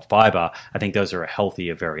consuming more fiber, I think those are a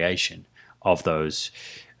healthier variation of those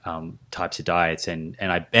types of diets. And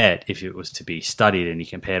I bet if it was to be studied and you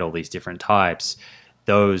compared all these different types,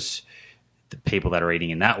 the people that are eating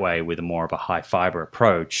in that way with a more of a high fiber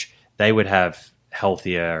approach, they would have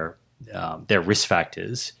healthier, their risk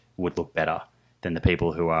factors would look better than the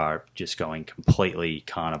people who are just going completely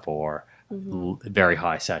carnivore, very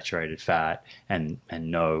high saturated fat and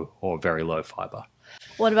no or very low fiber.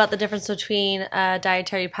 What about the difference between a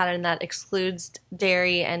dietary pattern that excludes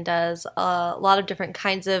dairy and does a lot of different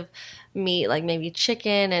kinds of meat, like maybe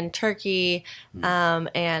chicken and turkey,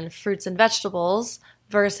 and fruits and vegetables,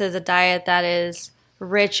 versus a diet that is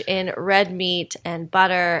rich in red meat and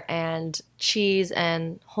butter and cheese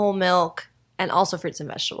and whole milk and also fruits and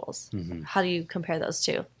vegetables? How do you compare those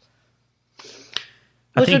two?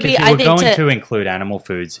 I think if you were going to include animal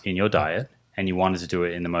foods in your diet and you wanted to do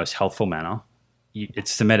it in the most healthful manner,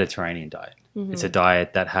 it's the Mediterranean diet. It's a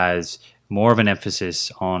diet that has more of an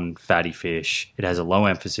emphasis on fatty fish. It has a low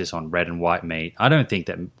emphasis on red and white meat. I don't think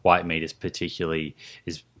that white meat is particularly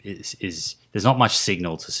there's not much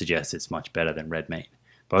signal to suggest it's much better than red meat.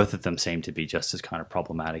 Both of them seem to be just as kind of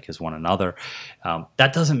problematic as one another.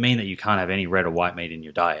 That doesn't mean that you can't have any red or white meat in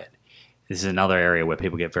your diet. This is another area where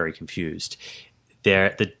people get very confused.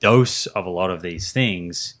 The dose of a lot of these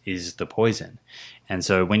things is the poison. And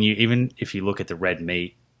so even if you look at the red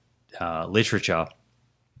meat literature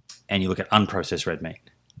and you look at unprocessed red meat,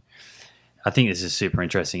 I think this is super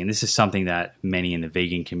interesting. And this is something that many in the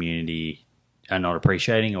vegan community are not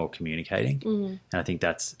appreciating or communicating. And I think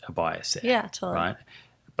that's a bias there. Yeah, totally. Right?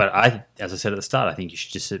 But as I said at the start, I think you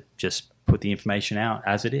should just put the information out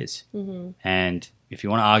as it is. And if you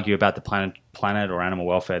want to argue about the planet or animal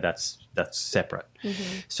welfare, that's separate.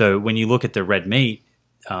 So when you look at the red meat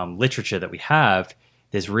literature that we have,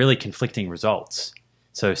 there's really conflicting results.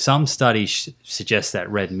 So some studies suggest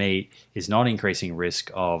that red meat is not increasing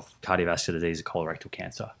risk of cardiovascular disease or colorectal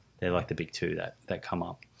cancer. They're like the big two that come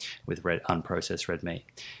up with unprocessed red meat,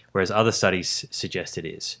 whereas other studies suggest it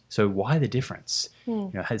is. So why the difference?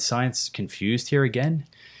 Has science confused here again?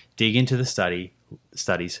 Dig into the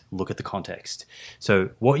studies, look at the context. So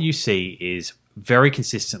what you see is very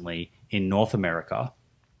consistently in North America,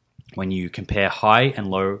 when you compare high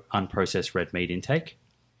and low unprocessed red meat intake,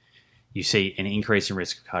 you see an increase in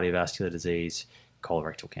risk of cardiovascular disease,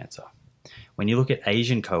 colorectal cancer. When you look at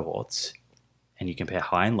Asian cohorts and you compare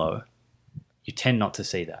high and low, you tend not to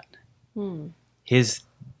see that. Here's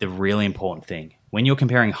the really important thing. When you're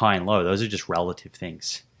comparing high and low, those are just relative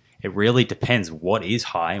things. It really depends what is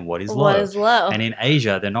high and what is low. What is low? And in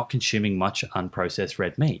Asia, they're not consuming much unprocessed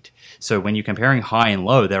red meat. So when you're comparing high and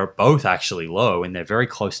low, they're both actually low and they're very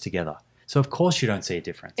close together. So of course you don't see a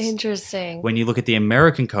difference. Interesting. When you look at the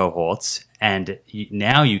American cohorts, and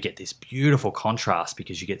now you get this beautiful contrast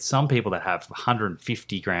because you get some people that have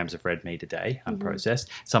 150 grams of red meat a day, unprocessed,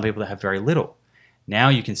 some people that have very little. Now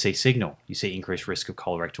you can see signal. You see increased risk of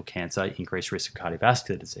colorectal cancer, increased risk of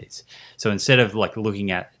cardiovascular disease. So instead of like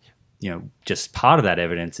looking at just part of that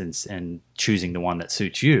evidence and choosing the one that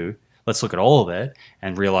suits you, let's look at all of it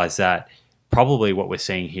and realize that probably what we're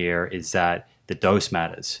seeing here is that the dose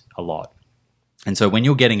matters a lot. And so when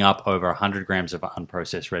you're getting up over 100 grams of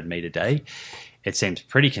unprocessed red meat a day, it seems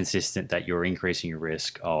pretty consistent that you're increasing your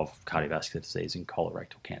risk of cardiovascular disease and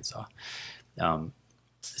colorectal cancer.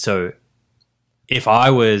 So if I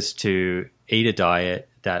was to eat a diet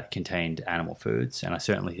that contained animal foods, and I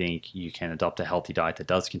certainly think you can adopt a healthy diet that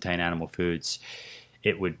does contain animal foods,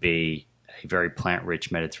 it would be a very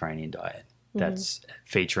plant-rich Mediterranean diet that's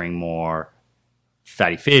featuring more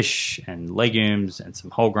fatty fish and legumes and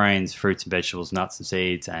some whole grains, fruits and vegetables, nuts and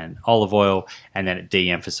seeds, and olive oil, and then it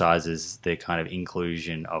de-emphasizes the kind of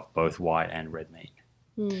inclusion of both white and red meat.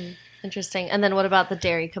 Interesting. And then what about the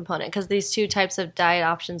dairy component? Because these two types of diet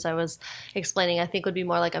options I was explaining, I think would be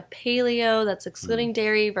more like a paleo that's excluding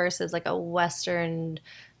dairy versus like a Weston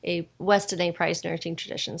A. Price nourishing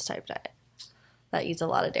traditions type diet that eats a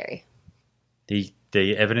lot of dairy.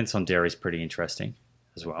 The evidence on dairy is pretty interesting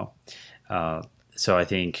as well. So I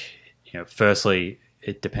think, firstly,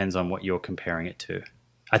 it depends on what you're comparing it to.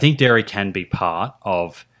 I think dairy can be part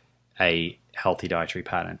of a healthy dietary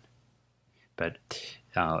pattern, but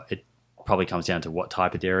it probably comes down to what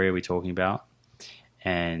type of dairy are we talking about,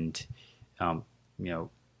 and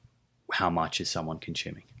how much is someone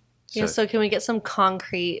consuming. So can we get some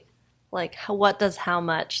concrete, like what does how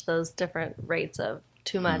much, those different rates of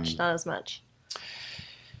too much, not as much?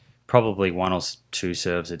 Probably 1 or 2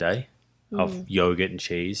 serves a day of yogurt and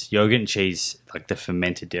cheese. Yogurt and cheese, like the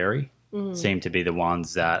fermented dairy, seem to be the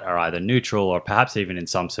ones that are either neutral or perhaps even in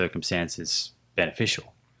some circumstances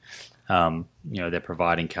beneficial. They're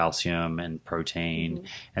providing calcium and protein.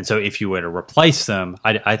 And so if you were to replace them,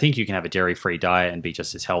 I think you can have a dairy-free diet and be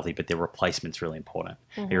just as healthy, but the replacement's really important.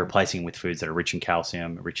 You're replacing with foods that are rich in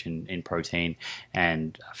calcium, rich in protein,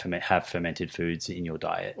 and have fermented foods in your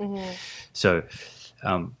diet. So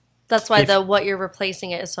that's why what you're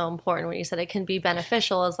replacing it is so important. When you said it can be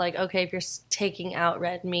beneficial, is like, okay, if you're taking out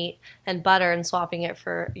red meat and butter and swapping it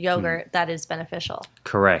for yogurt, that is beneficial.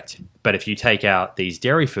 Correct. But if you take out these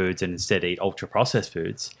dairy foods and instead eat ultra-processed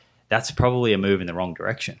foods, that's probably a move in the wrong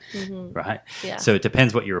direction, right? Yeah. So it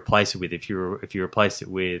depends what you replace it with. If you replace it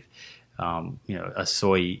with a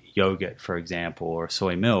soy yogurt, for example, or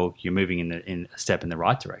soy milk, you're moving in a step in the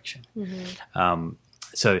right direction.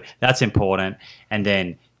 So that's important. And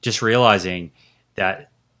then just realizing that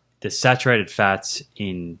the saturated fats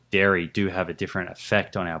in dairy do have a different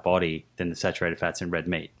effect on our body than the saturated fats in red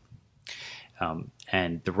meat.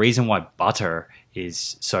 And the reason why butter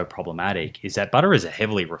is so problematic is that butter is a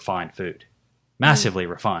heavily refined food, massively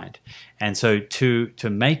refined. And so to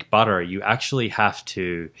make butter, you actually have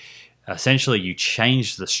to essentially you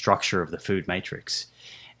change the structure of the food matrix.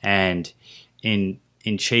 And in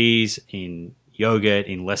cheese, in yogurt,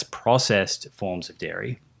 in less processed forms of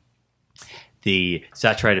dairy, the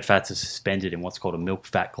saturated fats are suspended in what's called a milk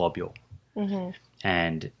fat globule.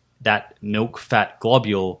 And that milk fat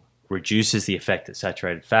globule reduces the effect that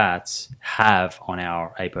saturated fats have on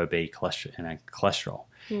our ApoB cholesterol and cholesterol.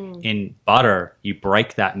 In butter, you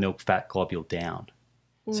break that milk fat globule down.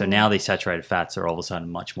 So now these saturated fats are all of a sudden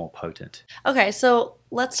much more potent. Okay, so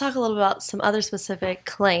let's talk a little bit about some other specific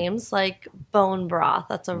claims, like bone broth.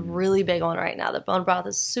 That's a really big one right now. That bone broth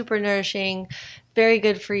is super nourishing, very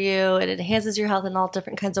good for you. It enhances your health in all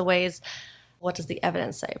different kinds of ways. What does the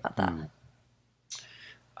evidence say about that?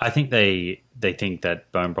 I think they think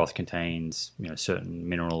that bone broth contains certain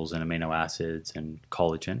minerals and amino acids and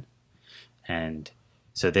collagen, and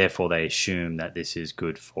so therefore they assume that this is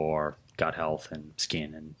good for gut health and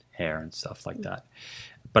skin and hair and stuff like that.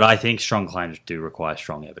 But I think strong claims do require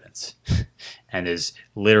strong evidence. And there's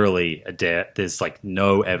literally there's like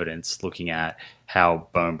no evidence looking at how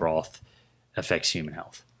bone broth affects human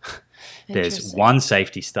health. There's one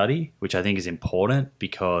safety study, which I think is important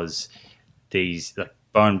because these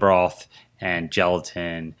bone broth and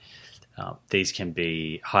gelatin, these can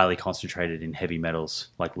be highly concentrated in heavy metals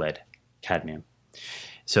like lead, cadmium.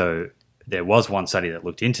 So there was one study that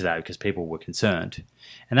looked into that because people were concerned.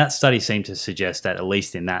 And that study seemed to suggest that at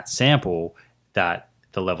least in that sample that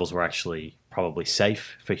the levels were actually probably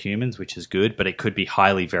safe for humans, which is good, but it could be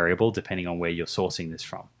highly variable depending on where you're sourcing this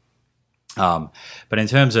from. But in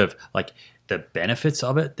terms of like the benefits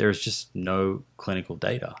of it, there's just no clinical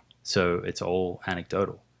data. So it's all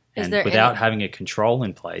anecdotal. And without having a control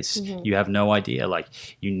in place, you have no idea. Like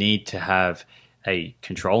you need to have a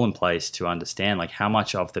control in place to understand like how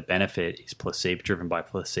much of the benefit is driven by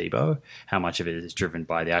placebo, how much of it is driven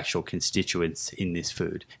by the actual constituents in this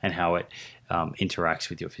food and how it interacts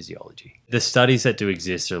with your physiology. The studies that do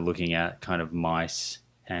exist are looking at kind of mice,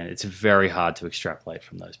 and it's very hard to extrapolate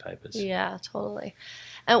from those papers. Yeah, totally.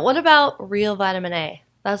 And what about real vitamin A?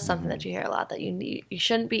 That's something that you hear a lot, that you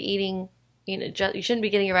shouldn't be eating, you shouldn't be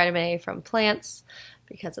getting your vitamin A from plants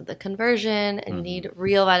because of the conversion, and you need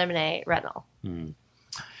real vitamin A retinol.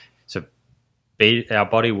 So our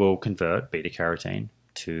body will convert beta carotene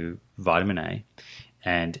to vitamin A,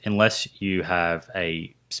 and unless you have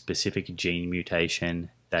a specific gene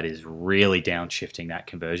mutation that is really downshifting that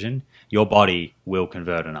conversion, your body will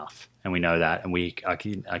convert enough, and we know that. And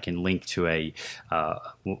I can link to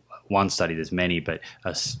one study. There's many, but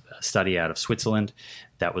a study out of Switzerland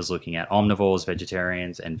that was looking at omnivores,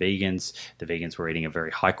 vegetarians, and vegans. The vegans were eating a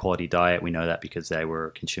very high-quality diet. We know that because they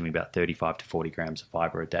were consuming about 35 to 40 grams of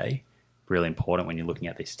fiber a day. Really important when you're looking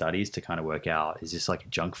at these studies to kind of work out, is this like a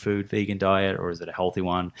junk food vegan diet or is it a healthy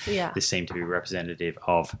one? Yeah. This seemed to be representative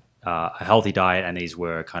of a healthy diet, and these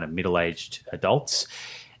were kind of middle-aged adults.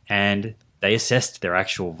 And they assessed their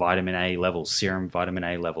actual vitamin A levels, serum vitamin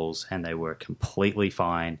A levels, and they were completely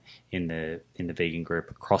fine in the vegan group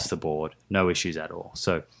across the board, no issues at all.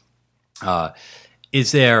 So,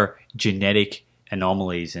 is there genetic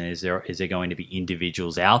anomalies, and is there going to be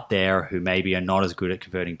individuals out there who maybe are not as good at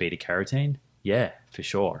converting beta carotene? Yeah, for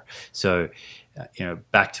sure. So,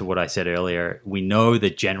 back to what I said earlier, we know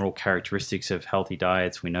the general characteristics of healthy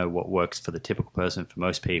diets. We know what works for the typical person, for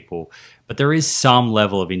most people, but there is some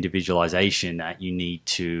level of individualization that you need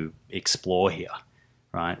to explore here,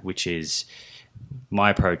 right? Which is,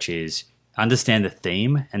 my approach is understand the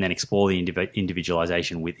theme and then explore the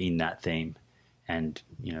individualization within that theme, and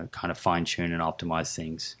kind of fine tune and optimize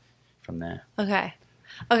things from there. Okay.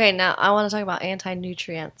 Okay, now I want to talk about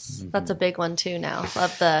anti-nutrients. That's a big one too now.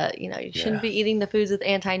 Of the, you shouldn't be eating the foods with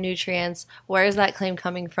anti-nutrients. Where is that claim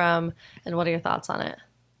coming from, and what are your thoughts on it?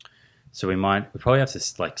 So we probably have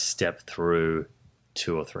to like step through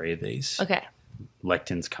 2 or 3 of these. Okay.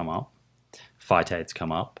 Lectins come up, phytates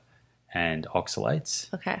come up, and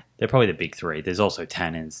oxalates. Okay. They're probably the big 3. There's also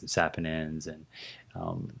tannins and saponins and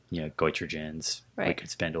goitrogens. Right. We could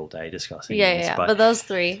spend all day discussing Yeah. this, But those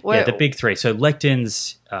 3. The big 3. So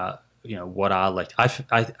lectins, what are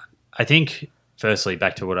lectins? I think, firstly,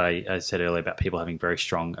 back to what I said earlier about people having very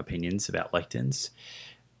strong opinions about lectins.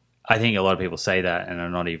 I think a lot of people say that and are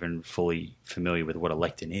not even fully familiar with what a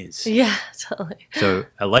lectin is. Yeah, totally. So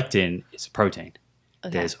a lectin is a protein.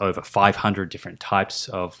 Okay. There's over 500 different types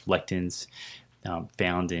of lectins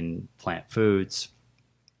found in plant foods.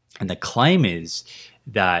 And the claim is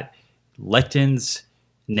that lectins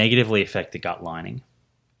negatively affect the gut lining.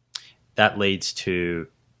 That leads to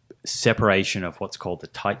separation of what's called the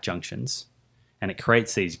tight junctions. And it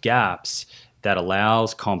creates these gaps that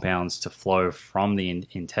allows compounds to flow from the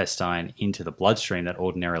intestine into the bloodstream that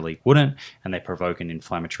ordinarily wouldn't, and they provoke an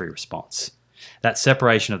inflammatory response. That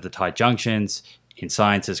separation of the tight junctions in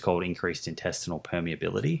science is called increased intestinal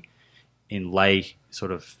permeability. In lay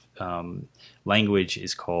sort of language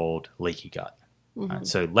is called leaky gut. Right?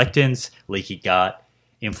 So lectins, leaky gut,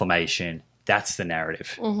 inflammation, that's the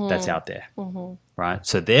narrative that's out there. Right?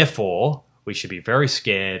 So therefore, we should be very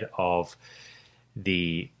scared of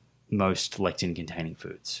the most lectin-containing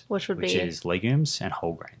foods, which is legumes and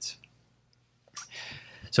whole grains.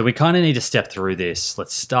 So we kind of need to step through this.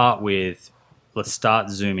 Let's start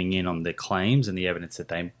zooming in on the claims and the evidence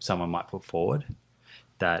that someone might put forward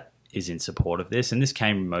that is in support of this. And this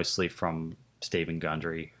came mostly from Stephen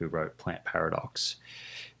Gundry, who wrote Plant Paradox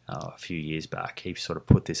a few years back. He sort of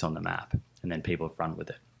put this on the map, and then people have run with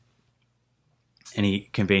it. And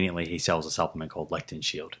he sells a supplement called Lectin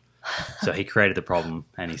Shield. So he created the problem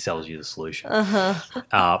and he sells you the solution. But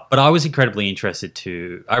I was incredibly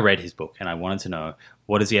interested I read his book and I wanted to know,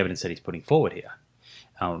 what is the evidence that he's putting forward here?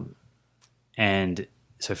 And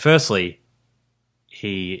so firstly,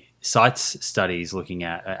 he cites studies looking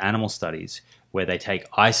at animal studies where they take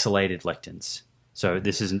isolated lectins. So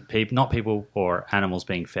this isn't not people or animals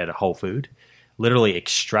being fed a whole food. Literally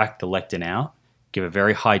extract the lectin out, give a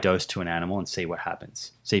very high dose to an animal and see what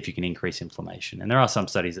happens. See if you can increase inflammation. And there are some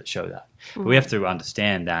studies that show that. But we have to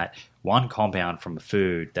understand that one compound from a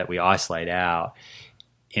food that we isolate out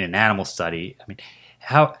in an animal study, I mean,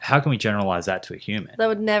 how can we generalize that to a human? That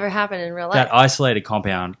would never happen in real life. That isolated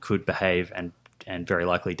compound could behave and very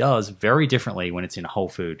likely does very differently when it's in a whole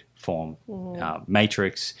food form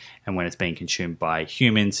matrix and when it's being consumed by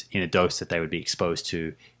humans in a dose that they would be exposed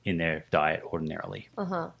to in their diet ordinarily.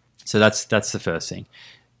 So that's the first thing,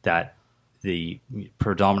 that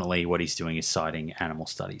predominantly what he's doing is citing animal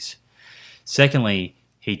studies. Secondly,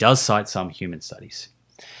 he does cite some human studies.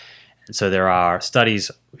 And so there are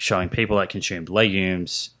studies showing people that consumed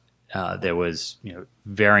legumes, there was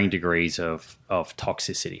varying degrees of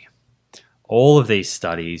toxicity. All of these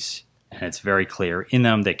studies, and it's very clear in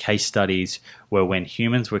them, they're case studies were when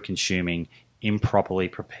humans were consuming improperly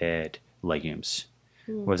prepared legumes.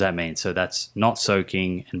 What does that mean? So that's not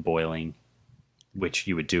soaking and boiling, which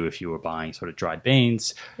you would do if you were buying sort of dried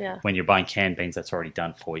beans. Yeah. When you're buying canned beans, that's already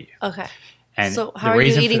done for you. Okay. And so how are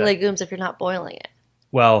you eating legumes if you're not boiling it?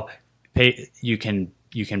 Well, you can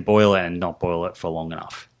boil it and not boil it for long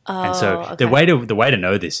enough. Oh, and so okay. the way to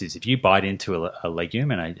know this is if you bite into a legume,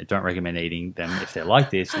 and I don't recommend eating them if they're like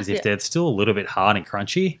this, is if they're still a little bit hard and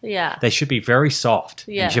crunchy, they should be very soft.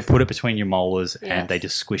 Yes. You should put it between your molars and they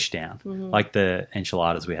just squish down, like the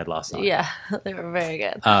enchiladas we had last night. Yeah, they were very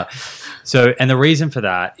good. And the reason for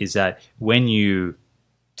that is that when you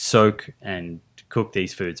soak and cook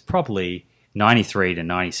these foods properly, 93 to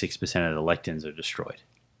 96% of the lectins are destroyed.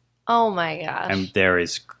 Oh my gosh. And there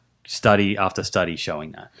is study after study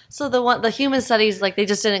showing that. So the human studies, they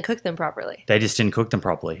just didn't cook them properly. They just didn't cook them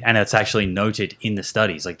properly. And it's actually noted in the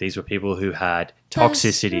studies. These were people who had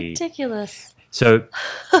toxicity. That's ridiculous. So,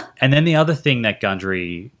 and then the other thing that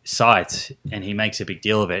Gundry cites, and he makes a big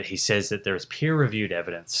deal of it, he says that there is peer-reviewed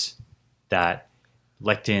evidence that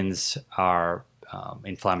lectins are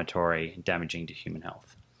inflammatory and damaging to human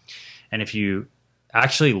health. And if you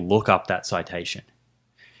actually look up that citation,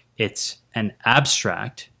 it's an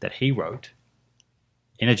abstract that he wrote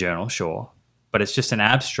in a journal, sure, but it's just an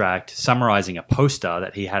abstract summarizing a poster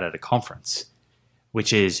that he had at a conference,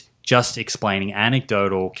 which is just explaining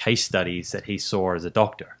anecdotal case studies that he saw as a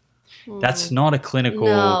doctor. That's not a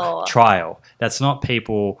clinical trial. That's not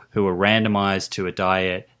people who were randomized to a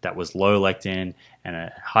diet that was low lectin and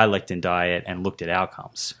a high lectin diet and looked at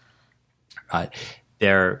outcomes. Right?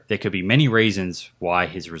 There could be many reasons why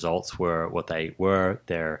his results were what they were.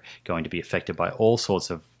 They're going to be affected by all sorts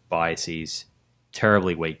of biases,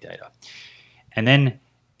 terribly weak data. And then,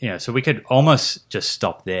 so we could almost just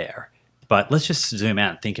stop there. But let's just zoom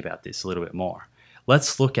out and think about this a little bit more.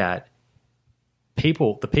 Let's look at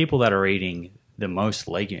the people that are eating the most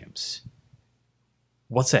legumes.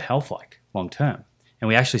 What's their health like long term? And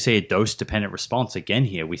we actually see a dose-dependent response again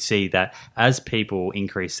here. We see that as people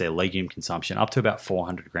increase their legume consumption up to about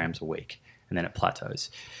 400 grams a week, and then it plateaus.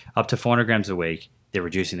 Up to 400 grams a week, they're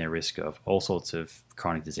reducing their risk of all sorts of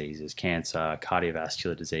chronic diseases, cancer,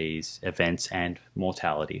 cardiovascular disease, events, and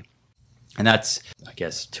mortality. And that's, I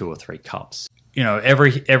guess, 2 or 3 cups.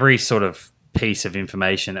 Every sort of piece of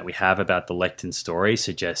information that we have about the lectin story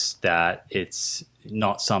suggests that it's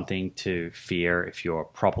not something to fear if you're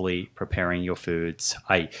properly preparing your foods.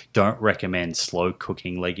 I don't recommend slow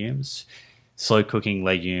cooking legumes. Slow cooking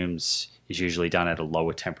legumes is usually done at a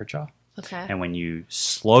lower temperature. Okay. And when you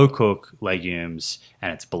slow cook legumes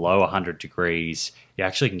and it's below 100 degrees, you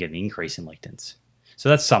actually can get an increase in lectins. So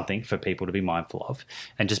that's something for people to be mindful of.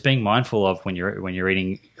 And just being mindful of when you're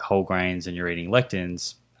eating whole grains and you're eating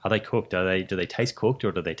lectins, are they cooked? Do they taste cooked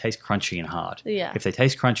or do they taste crunchy and hard? Yeah. If they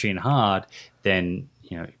taste crunchy and hard, then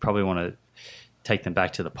you probably want to take them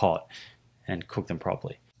back to the pot and cook them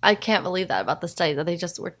properly. I can't believe that about the study, that they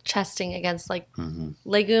just were testing against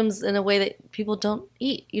legumes in a way that people don't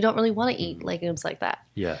eat. You don't really want to eat legumes like that.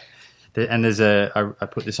 Yeah. And I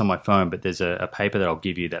put this on my phone, but there's a paper that I'll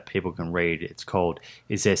give you that people can read. It's called,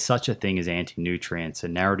 Is There Such a Thing as Anti-Nutrients? A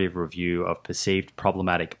Narrative Review of Perceived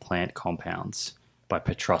Problematic Plant Compounds by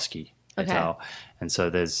Petrosky et al. And so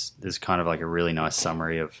there's kind of like a really nice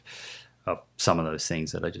summary of some of those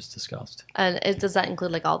things that I just discussed. And does that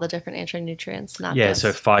include all the different anti-nutrients? So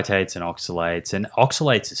phytates and oxalates. And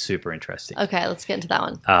oxalates is super interesting. Okay, let's get into that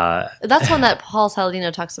one. That's one that Paul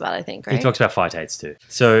Saladino talks about, I think, right? He talks about phytates too.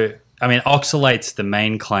 So, oxalates, the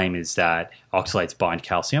main claim is that oxalates bind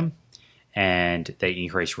calcium and they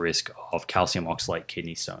increase risk of calcium oxalate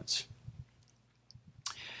kidney stones.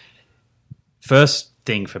 First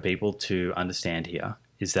thing for people to understand here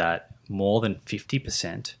is that more than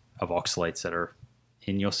 50% of oxalates that are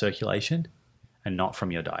in your circulation are not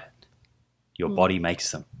from your diet. Your body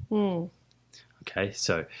makes them. Okay,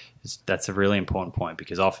 so that's a really important point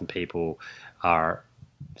because often people are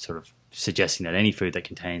sort of suggesting that any food that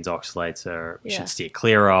contains oxalates should steer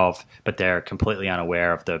clear of, but they're completely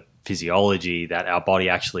unaware of the physiology that our body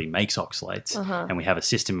actually makes oxalates, and we have a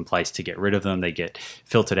system in place to get rid of them. They get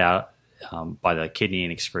filtered out by the kidney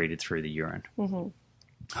and excreted through the urine.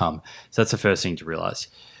 So that's the first thing to realize.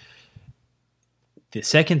 The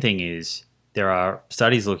second thing is there are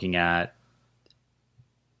studies looking at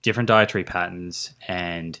different dietary patterns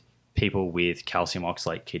and people with calcium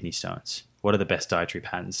oxalate kidney stones. What are the best dietary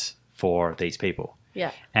patterns for these people?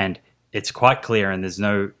 Yeah. And it's quite clear, and there's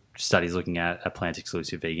no studies looking at a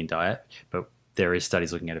plant-exclusive vegan diet, but there is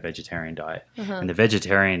studies looking at a vegetarian diet. And the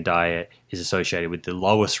vegetarian diet is associated with the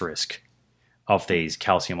lowest risk of these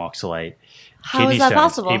calcium oxalate kidney stones,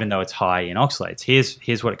 possible? Even though it's high in oxalates.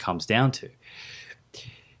 Here's what it comes down to.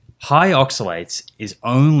 High dietary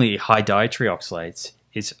oxalates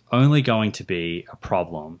is only going to be a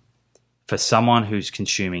problem for someone who's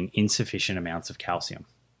consuming insufficient amounts of calcium.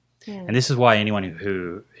 And this is why anyone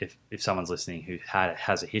who if someone's listening who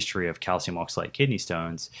has a history of calcium oxalate kidney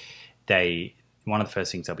stones, one of the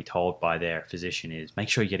first things they'll be told by their physician is make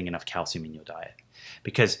sure you're getting enough calcium in your diet.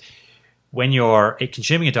 Because when you're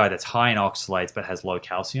consuming a diet that's high in oxalates but has low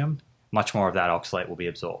calcium, much more of that oxalate will be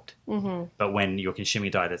absorbed. But when you're consuming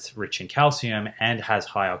a diet that's rich in calcium and has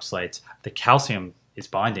high oxalates, the calcium is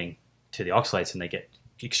binding to the oxalates and they get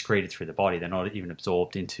excreted through the body. They're not even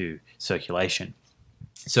absorbed into circulation.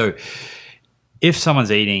 So if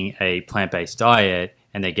someone's eating a plant-based diet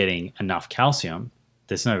and they're getting enough calcium,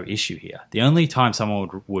 there's no issue here. The only time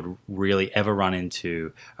someone would really ever run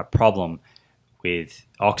into a problem with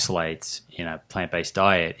oxalates in a plant-based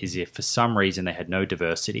diet is if for some reason they had no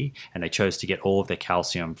diversity and they chose to get all of their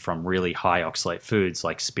calcium from really high oxalate foods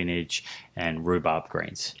like spinach and rhubarb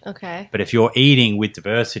greens. Okay. But if you're eating with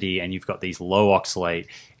diversity and you've got these low oxalate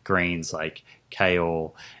greens like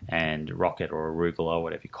kale and rocket or arugula, or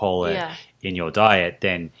whatever you call it, in your diet,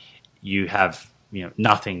 then you have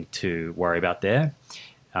nothing to worry about there.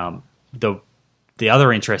 The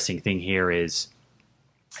other interesting thing here is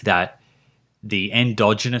that the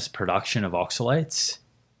endogenous production of oxalates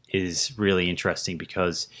is really interesting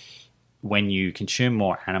because when you consume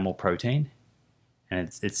more animal protein, and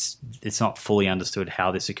it's not fully understood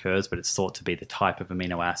how this occurs, but it's thought to be the type of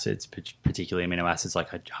amino acids, particularly amino acids like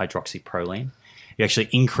hydroxyproline. You actually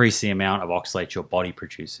increase the amount of oxalates your body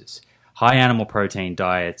produces. High animal protein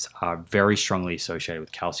diets are very strongly associated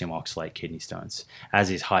with calcium oxalate kidney stones,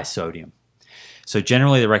 as is high sodium. So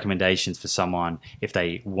generally the recommendations for someone, if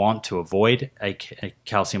they want to avoid a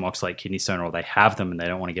calcium oxalate kidney stone, or they have them and they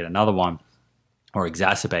don't want to get another one or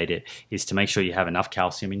exacerbate it, is to make sure you have enough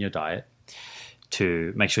calcium in your diet,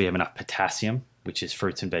 to make sure you have enough potassium, which is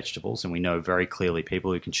fruits and vegetables. And we know very clearly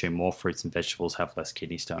people who consume more fruits and vegetables have less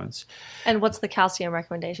kidney stones. And what's the calcium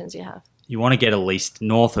recommendations you have? You want to get at least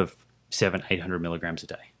north of 700-800 milligrams a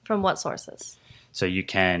day. From what sources? So you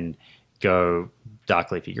can go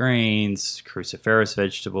dark leafy greens, cruciferous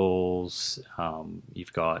vegetables.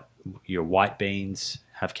 You've got your white beans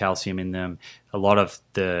have calcium in them. A lot of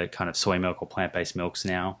the kind of soy milk or plant-based milks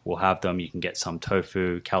now will have them. You can get some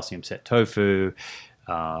tofu, calcium set tofu,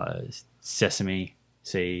 sesame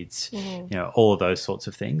seeds, all of those sorts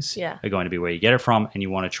of things are going to be where you get it from, and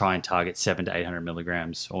you want to try and target 700 to 800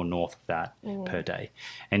 milligrams or north of that per day.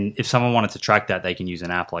 And if someone wanted to track that, they can use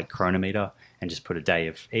an app like Chronometer and just put a day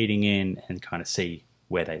of eating in and kind of see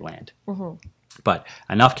where they land. But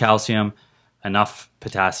enough calcium, enough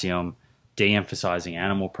potassium, de-emphasizing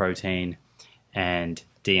animal protein, and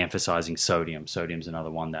de-emphasizing sodium. Sodium's another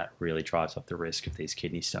one that really drives up the risk of these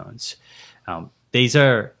kidney stones. These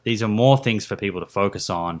are more things for people to focus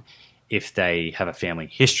on if they have a family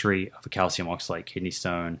history of a calcium oxalate kidney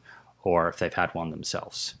stone, or if they've had one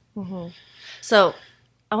themselves. So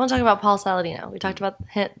I want to talk about Paul Saladino. We talked about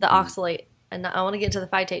the oxalate, and I want to get to the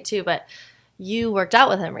phytate too, but you worked out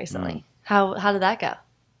with him recently. How did that go?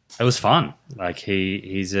 It was fun. Like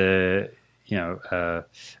he's a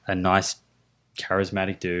nice,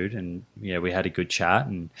 charismatic dude, and we had a good chat,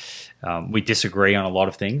 and we disagree on a lot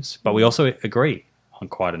of things, but we also agree on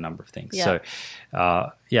quite a number of things. So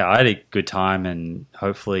I had a good time, and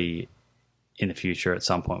hopefully in the future at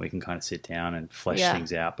some point we can kind of sit down and flesh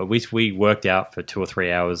things out. But we worked out for 2 or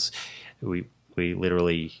 3 hours. We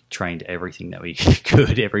literally trained everything that we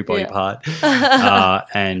could, every body part,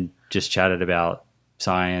 and just chatted about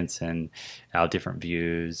science and our different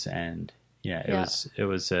views, and it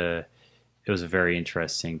was a very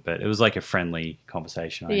interesting, but it was like a friendly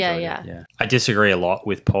conversation. I enjoyed it. I disagree a lot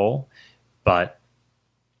with Paul, but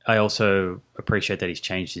I also appreciate that he's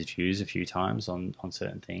changed his views a few times on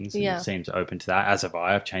certain things, and he seems open to that, as have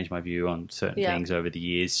I. I've changed my view on certain things over the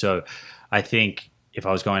years. So I think if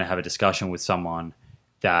I was going to have a discussion with someone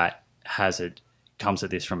that comes at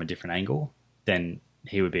this from a different angle, then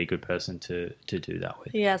he would be a good person to do that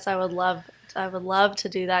with. Yes, I would love to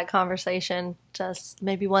do that conversation. Just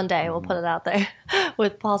maybe one day we'll put it out there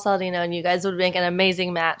with Paul Saladino, and you guys would make an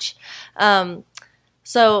amazing match.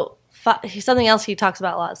 So something else he talks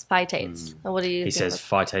about a lot is phytates. What do you? He says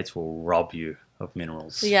phytates will rob you of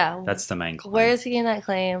minerals. Yeah, that's the main claim. Where is he in that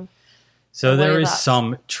claim? So there is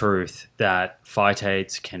some truth that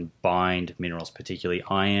phytates can bind minerals, particularly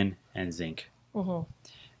iron and zinc.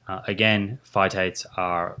 Again, phytates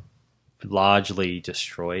are largely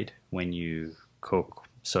destroyed when you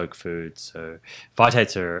soak food. So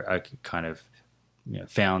phytates are kind of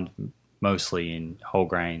found mostly in whole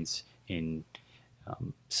grains, in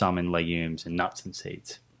some in legumes and nuts and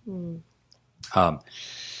seeds.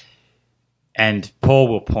 And Paul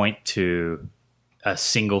will point to a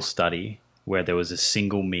single study where there was a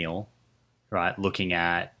single meal, right, looking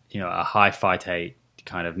at a high phytate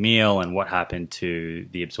kind of meal and what happened to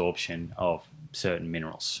the absorption of certain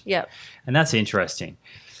minerals. And that's interesting.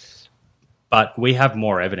 But we have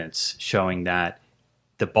more evidence showing that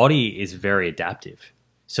the body is very adaptive.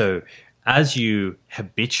 So as you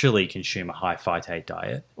habitually consume a high phytate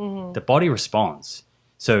diet, the body responds.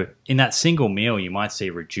 So in that single meal, you might see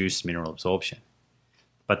reduced mineral absorption.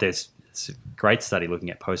 But there's a great study looking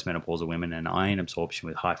at postmenopausal women and iron absorption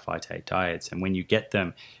with high phytate diets. And when you get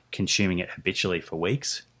them consuming it habitually for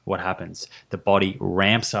weeks, what happens? The body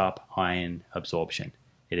ramps up iron absorption.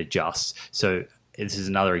 It adjusts. So this is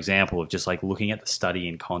another example of just like looking at the study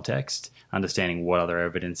in context, understanding what other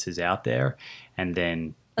evidence is out there, and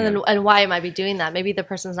why it might be doing that. Maybe the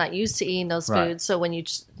person's not used to eating those foods, so when you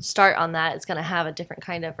start on that, it's going to have a different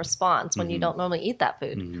kind of response when you don't normally eat that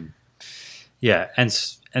food. Yeah, and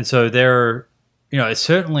so there, it's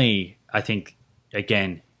certainly, I think,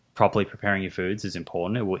 again, properly preparing your foods is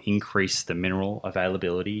important. It will increase the mineral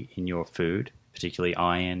availability in your food, particularly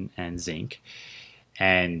iron and zinc.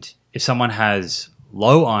 And if someone has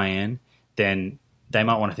low iron, then they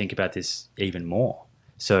might want to think about this even more.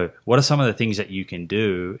 So what are some of the things that you can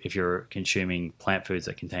do if you're consuming plant foods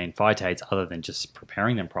that contain phytates other than just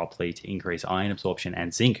preparing them properly to increase iron absorption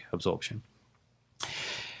and zinc absorption?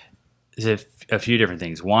 There's a few different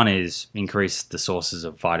things. One is increase the sources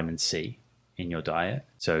of vitamin C in your diet.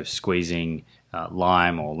 So squeezing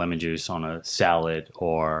lime or lemon juice on a salad,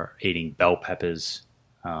 or eating bell peppers,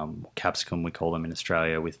 capsicum we call them in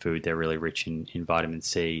Australia, with food. They're really rich in vitamin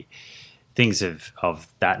C. Things of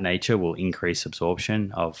that nature will increase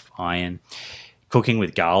absorption of iron. Cooking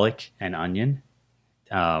with garlic and onion,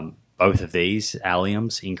 both of these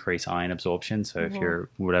alliums increase iron absorption. So if you're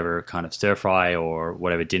whatever kind of stir fry or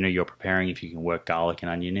whatever dinner you're preparing, if you can work garlic and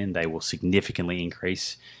onion in, they will significantly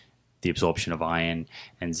increase the absorption of iron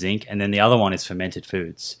and zinc. And then the other one is fermented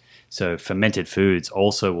foods. So fermented foods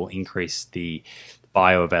also will increase the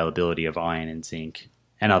bioavailability of iron and zinc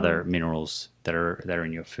and other minerals that are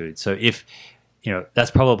in your food. So if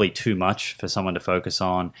that's probably too much for someone to focus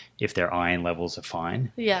on if their iron levels are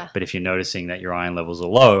fine. Yeah. But if you're noticing that your iron levels are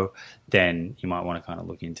low, then you might want to kind of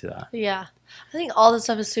look into that. Yeah. I think all this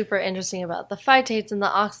stuff is super interesting about the phytates and the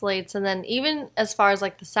oxalates, and then even as far as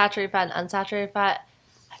like the saturated fat and unsaturated fat,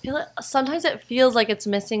 I feel like sometimes it feels like it's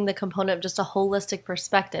missing the component of just a holistic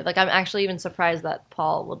perspective. Like I'm actually even surprised that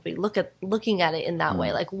Paul would be looking at it in that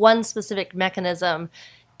way, like one specific mechanism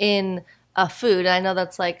in a food. And I know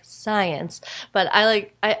that's like science, but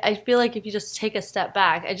I feel like if you just take a step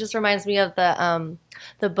back, it just reminds me of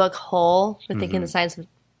the book Whole, Rethinking the Science of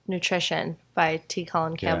Nutrition by T.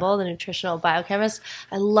 Colin Campbell, the nutritional biochemist.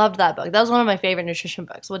 I loved that book. That was one of my favorite nutrition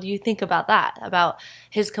books. What do you think about that? About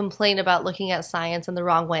his complaint about looking at science in the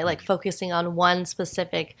wrong way, like focusing on one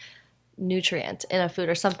specific nutrient in a food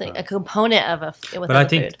or something, a component of a within But I a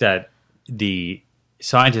think food. that the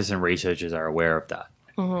scientists and researchers are aware of that.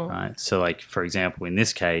 Right? So like, for example, in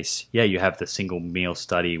this case, you have the single meal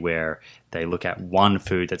study where they look at one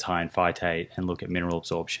food that's high in phytate and look at mineral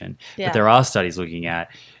absorption. But there are studies looking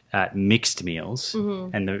at mixed meals.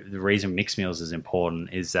 And the reason mixed meals is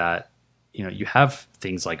important is that, you have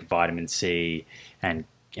things like vitamin C and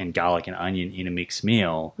garlic and onion in a mixed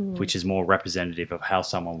meal, which is more representative of how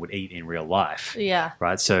someone would eat in real life. Yeah.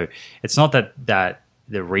 Right. So it's not that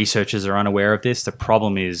the researchers are unaware of this. The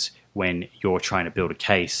problem is when you're trying to build a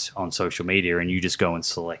case on social media and you just go and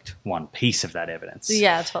select one piece of that evidence.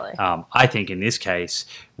 Yeah, totally. I think in this case,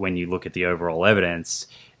 when you look at the overall evidence,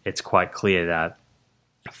 it's quite clear that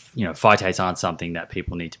phytates aren't something that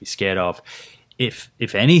people need to be scared of.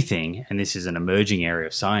 If anything, and this is an emerging area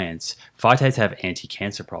of science, phytates have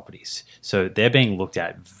anti-cancer properties. So they're being looked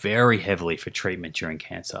at very heavily for treatment during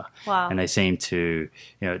cancer. Wow. And they seem to,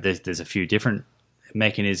 there's a few different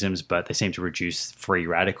mechanisms, but they seem to reduce free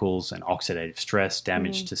radicals and oxidative stress,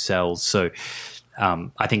 damage to cells. So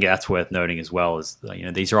I think that's worth noting as well, is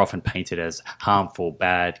these are often painted as harmful,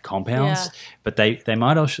 bad compounds, but they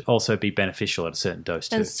might also be beneficial at a certain dose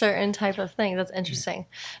too. And certain type of thing. That's interesting.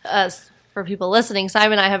 For people listening,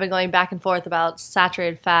 Simon and I have been going back and forth about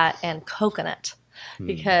saturated fat and coconut,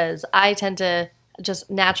 because I tend to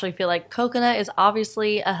just naturally feel like coconut is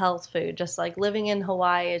obviously a health food. Just like living in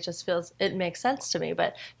Hawaii, it makes sense to me.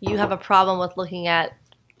 But you have a problem with looking at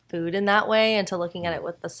food in that way and to looking at it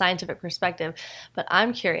with the scientific perspective. But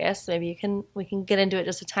I'm curious, maybe we can get into it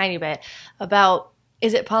just a tiny bit, about,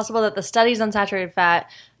 is it possible that the studies on saturated fat,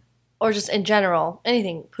 or just in general,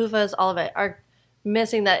 anything, PUFAs, all of it, are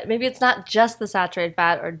missing that maybe it's not just the saturated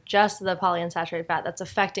fat or just the polyunsaturated fat that's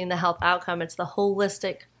affecting the health outcome, it's the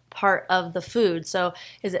holistic part of the food. So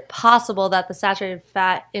is it possible that the saturated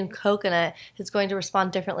fat in coconut is going to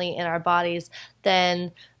respond differently in our bodies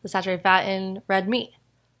than the saturated fat in red meat?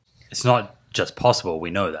 It's not just possible,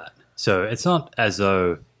 we know that. So it's not as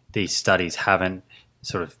though these studies haven't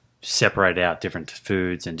sort of separated out different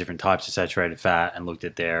foods and different types of saturated fat and looked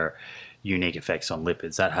at their unique effects on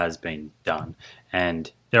lipids. That has been done.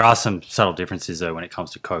 And there are some subtle differences though when it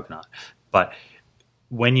comes to coconut. But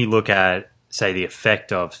when you look at, say, the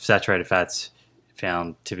effect of saturated fats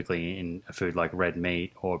found typically in a food like red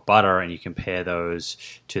meat or butter, and you compare those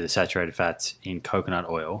to the saturated fats in coconut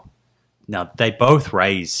oil, now they both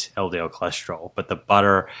raise LDL cholesterol, but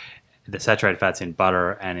the saturated fats in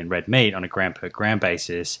butter and in red meat on a gram per gram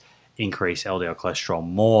basis increase LDL cholesterol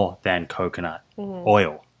more than coconut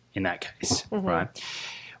oil in that case, right?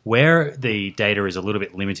 Where the data is a little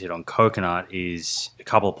bit limited on coconut is a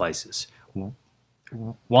couple of places.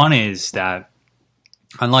 One is that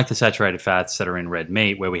unlike the saturated fats that are in red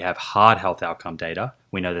meat, where we have hard health outcome data,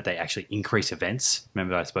 we know that they actually increase events.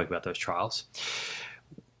 Remember I spoke about those trials.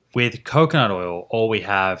 With coconut oil, all we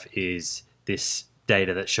have is this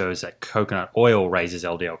data that shows that coconut oil raises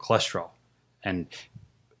LDL cholesterol. And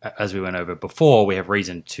as we went over before, we have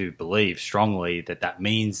reason to believe strongly that that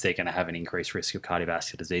means they're going to have an increased risk of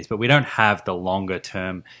cardiovascular disease. But we don't have the longer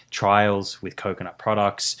term trials with coconut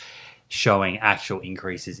products showing actual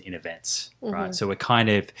increases in events, right? So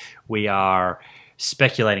we are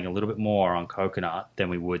speculating a little bit more on coconut than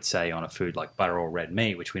we would say on a food like butter or red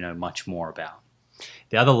meat, which we know much more about.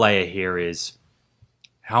 The other layer here is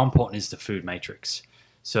how important is the food matrix?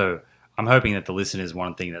 So I'm hoping that the listeners,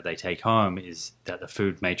 one thing that they take home is that the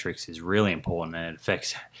food matrix is really important and it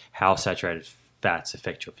affects how saturated fats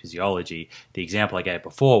affect your physiology. The example I gave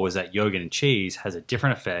before was that yogurt and cheese has a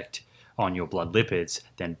different effect on your blood lipids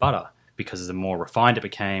than butter, because the more refined it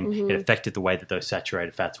became, it affected the way that those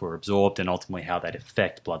saturated fats were absorbed and ultimately how they'd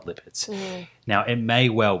affect blood lipids. Now, it may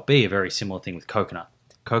well be a very similar thing with coconut.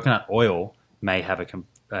 Coconut oil may have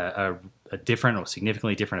a different or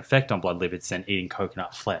significantly different effect on blood lipids than eating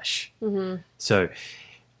coconut flesh. So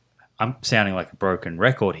I'm sounding like a broken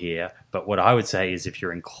record here, but what I would say is if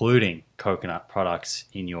you're including coconut products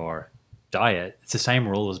in your diet, it's the same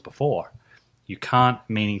rule as before. You can't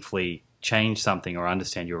meaningfully change something or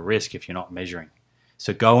understand your risk if you're not measuring.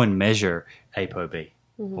 So go and measure ApoB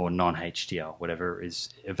or non-HDL, whatever is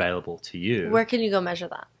available to you. Where can you go measure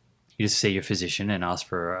that? You just see your physician and ask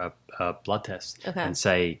for a blood test and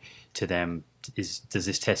say to them, does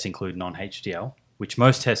this test include non-HDL? Which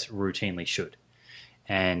most tests routinely should.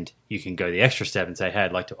 And you can go the extra step and say, hey,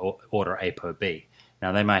 I'd like to order ApoB.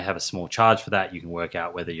 Now, they might have a small charge for that. You can work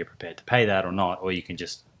out whether you're prepared to pay that or not, or you can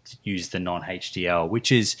just use the non-HDL,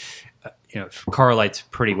 which is, correlates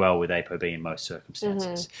pretty well with ApoB in most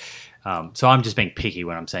circumstances. So I'm just being picky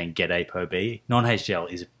when I'm saying get ApoB.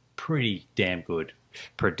 Non-HDL is a pretty damn good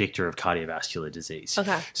predictor of cardiovascular disease.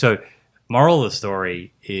 So moral of the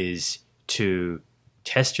story is to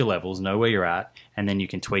test your levels, know where you're at, and then you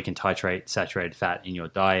can tweak and titrate saturated fat in your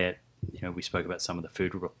diet. We spoke about some of the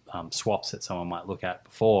food swaps that someone might look at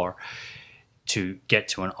before to get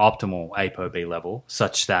to an optimal ApoB level,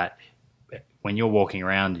 such that when you're walking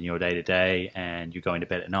around in your day-to-day and you're going to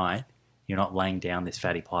bed at night, you're not laying down this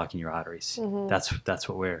fatty plaque in your arteries. That's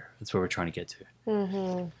what we're trying to get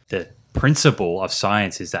to. The principle of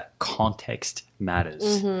science is that context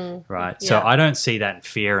matters, right? So I don't see that in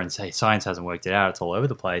fear and say science hasn't worked it out, it's all over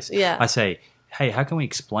the place. I say, hey, how can we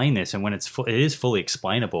explain this? And when it is fully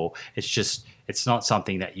explainable, it's not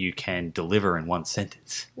something that you can deliver in one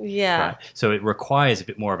sentence. Right? So it requires a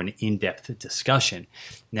bit more of an in-depth discussion.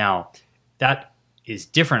 Now, that is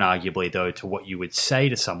different, arguably, though, to what you would say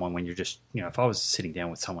to someone when you're just, if I was sitting down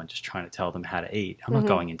with someone just trying to tell them how to eat, I'm not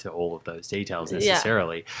going into all of those details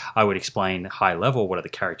necessarily. I would explain high level what are the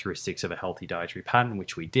characteristics of a healthy dietary pattern,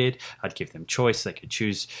 which we did. I'd give them choice. They could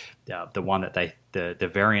choose the one that the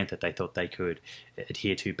variant that they thought they could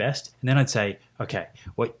adhere to best. And then I'd say, okay,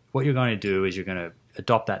 what you're going to do is you're going to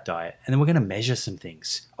adopt that diet, and then we're going to measure some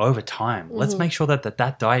things over time. Let's make sure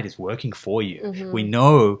that diet is working for you. We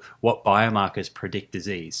know what biomarkers predict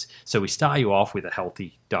disease. So we start you off with a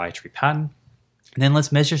healthy dietary pattern, and then let's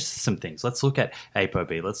measure some things. Let's look at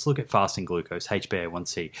ApoB. Let's look at fasting glucose,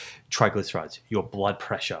 HbA1c, triglycerides, your blood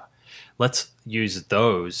pressure. Let's use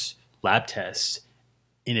those lab tests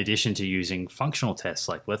in addition to using functional tests.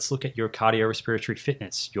 Like let's look at your cardiorespiratory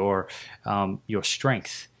fitness, your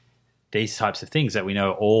strength, these types of things that we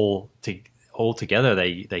know all together,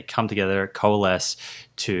 they come together, coalesce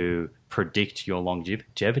to predict your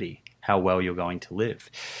longevity, how well you're going to live.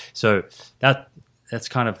 So that's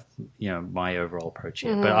kind of my overall approach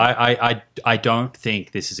here. But I don't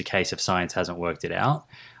think this is a case of science hasn't worked it out.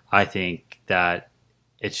 I think that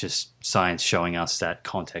it's just science showing us that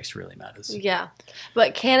context really matters. Yeah,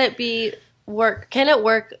 but can it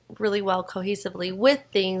work really well cohesively with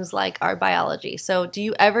things like our biology? So do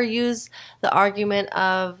you ever use the argument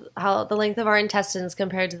of how the length of our intestines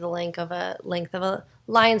compared to the length of a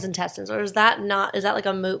lion's intestines, or is that like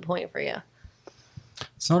a moot point for you?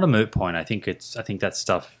 It's not a moot point. I think that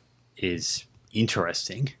stuff is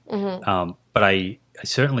interesting, but I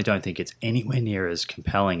certainly don't think it's anywhere near as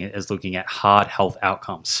compelling as looking at hard health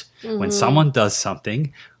outcomes. When someone does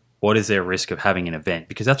something, what is their risk of having an event?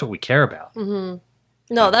 Because that's what we care about. No,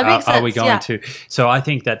 that makes sense. Are we going to? So I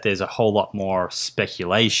think that there's a whole lot more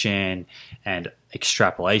speculation and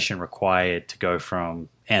extrapolation required to go from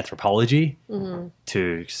anthropology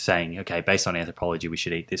to saying, okay, based on anthropology, we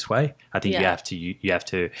should eat this way. I think you have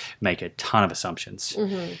to make a ton of assumptions.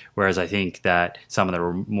 Whereas I think that some of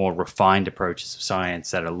the more refined approaches of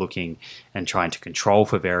science that are looking and trying to control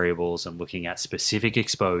for variables and looking at specific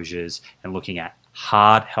exposures and looking at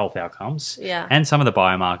hard health outcomes and some of the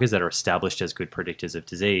biomarkers that are established as good predictors of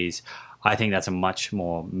disease, I think that's a much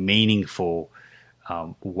more meaningful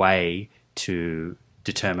way to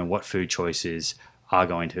determine what food choices are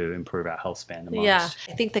going to improve our health span the most. Yeah,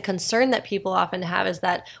 I think the concern that people often have is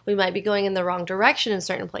that we might be going in the wrong direction in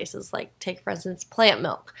certain places, like take, for instance, plant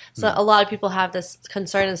milk. So a lot of people have this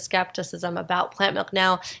concern and skepticism about plant milk.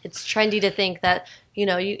 Now, it's trendy to think that,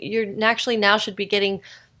 you're actually now should be getting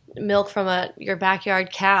milk from your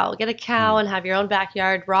backyard cow. Get a cow and have your own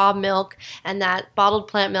backyard raw milk, and that bottled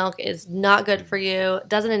plant milk is not good for you,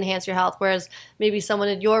 doesn't enhance your health, whereas maybe someone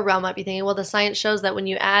in your realm might be thinking, well, the science shows that when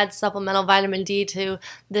you add supplemental vitamin D to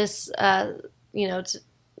this,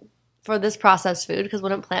 for this processed food, because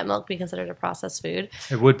wouldn't plant milk be considered a processed food?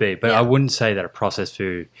 It would be, but I wouldn't say that a processed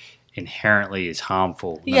food inherently is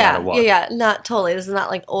harmful no matter what. Yeah, not totally. This is not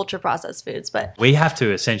like ultra processed foods, but we have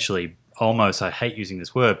to essentially almost, I hate using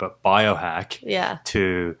this word, but biohack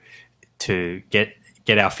to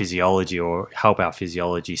get our physiology or help our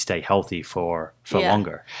physiology stay healthy for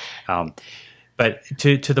longer. But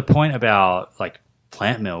to the point about like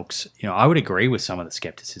plant milks, I would agree with some of the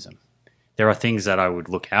skepticism. There are things that I would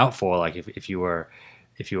look out for, like if you were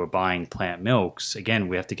buying plant milks, again,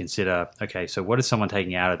 we have to consider, okay, so what is someone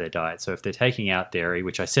taking out of their diet? So if they're taking out dairy,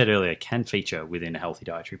 which I said earlier can feature within a healthy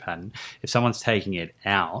dietary pattern, if someone's taking it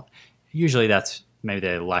out, usually that's maybe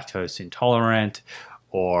they're lactose intolerant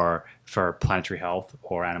or for planetary health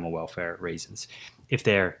or animal welfare reasons. If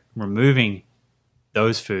they're removing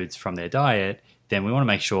those foods from their diet, then we want to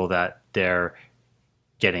make sure that they're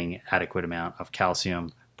getting adequate amount of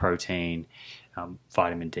calcium, protein,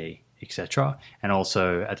 vitamin D, etc. And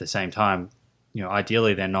also at the same time,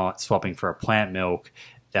 ideally they're not swapping for a plant milk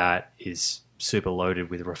that is super loaded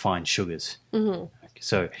with refined sugars. Mm-hmm.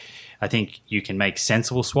 So I think you can make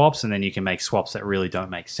sensible swaps, and then you can make swaps that really don't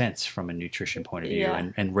make sense from a nutrition point of view.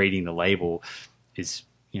 And reading the label is,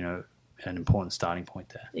 an important starting point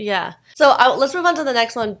there. Yeah. So let's move on to the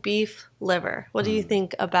next one, beef liver. What do you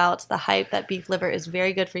think about the hype that beef liver is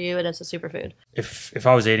very good for you and it's a superfood? If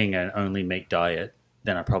I was eating an only meat diet,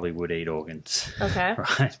 then I probably would eat organs. Okay.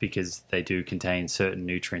 Right? Because they do contain certain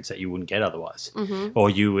nutrients that you wouldn't get otherwise. Mm-hmm. Or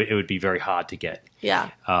it would be very hard to get. Yeah.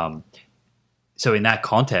 So in that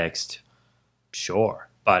context, sure.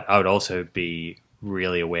 But I would also be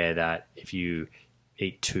really aware that if you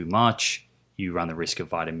eat too much, you run the risk of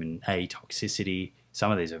vitamin A toxicity.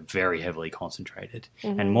 Some of these are very heavily concentrated.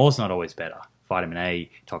 Mm-hmm. And more's not always better. Vitamin A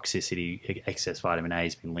toxicity, excess vitamin A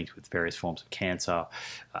has been linked with various forms of cancer.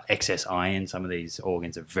 Excess iron, some of these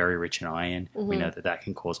organs are very rich in iron. Mm-hmm. We know that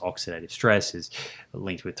can cause oxidative stress, is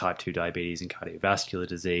linked with type 2 diabetes and cardiovascular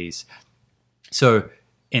disease. So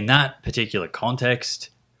in that particular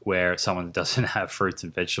context, where someone doesn't have fruits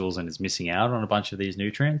and vegetables and is missing out on a bunch of these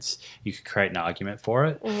nutrients, you could create an argument for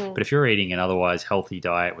it. Mm-hmm. But if you're eating an otherwise healthy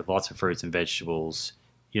diet with lots of fruits and vegetables,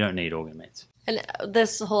 you don't need organ meats. And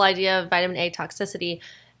this whole idea of vitamin A toxicity,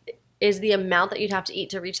 is the amount that you'd have to eat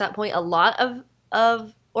to reach that point a lot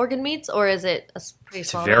of organ meats, or is it a pretty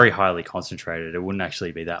small amount? It's very highly concentrated. It wouldn't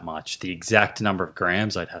actually be that much. The exact number of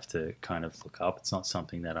grams I'd have to kind of look up. It's not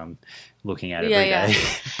something that I'm looking at every day.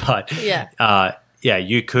 But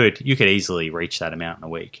you could easily reach that amount in a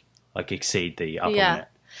week, like exceed the upper limit.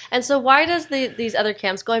 And so why does these other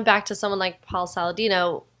camps, going back to someone like Paul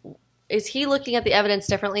Saladino, is he looking at the evidence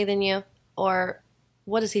differently than you? Or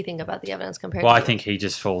what does he think about the evidence compared to you? Well, I think he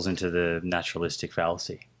just falls into the naturalistic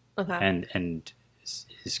fallacy. Okay. And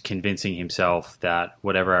is convincing himself that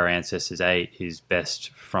whatever our ancestors ate is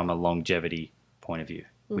best from a longevity point of view,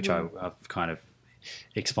 which I've kind of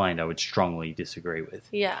explained I would strongly disagree with.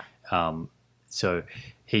 Yeah. So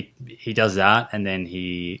he does that, and then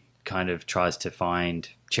he kind of tries to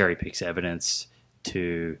cherry picks evidence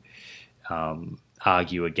to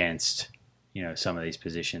argue against, some of these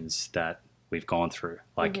positions that we've gone through,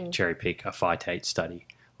 like cherry pick a phytate study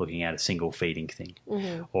looking at a single feeding thing,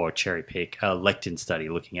 or cherry pick a lectin study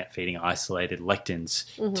looking at feeding isolated lectins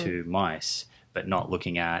to mice, but not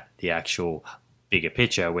looking at the actual bigger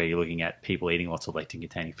picture where you're looking at people eating lots of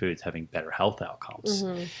lectin-containing foods having better health outcomes.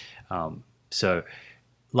 So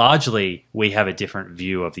largely, we have a different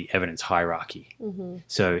view of the evidence hierarchy.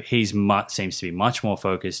 So he seems to be much more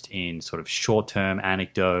focused in sort of short-term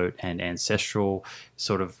anecdote and ancestral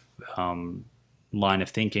sort of line of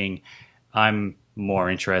thinking. I'm more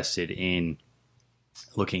interested in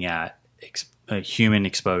looking at human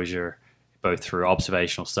exposure, both through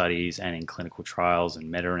observational studies and in clinical trials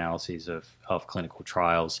and meta-analyses of clinical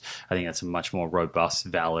trials. I think that's a much more robust,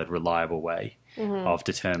 valid, reliable way of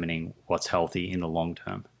determining what's healthy in the long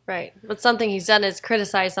term. Right. But something he's done is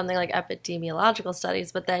criticize something like epidemiological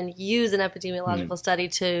studies, but then use an epidemiological study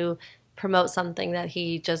to promote something that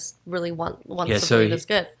he just really wants to believe is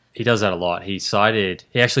good. he does that a lot. He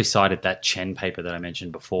actually cited that Chen paper that I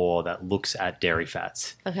mentioned before that looks at dairy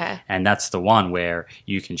fats. Okay. And that's the one where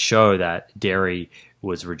you can show that dairy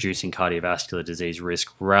was reducing cardiovascular disease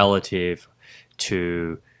risk relative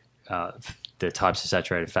to the types of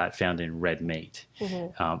saturated fat found in red meat.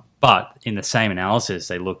 But in the same analysis,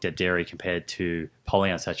 they looked at dairy compared to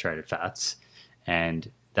polyunsaturated fats,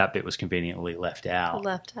 and that bit was conveniently left out.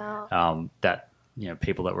 That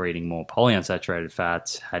people that were eating more polyunsaturated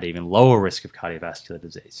fats had even lower risk of cardiovascular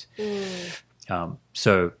disease.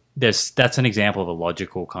 So that's an example of a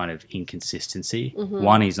logical kind of inconsistency.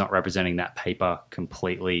 One, he's not representing that paper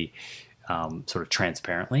completely sort of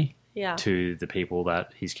transparently to the people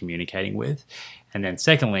that he's communicating with. And then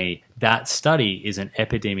secondly, that study is an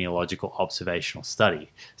epidemiological observational study.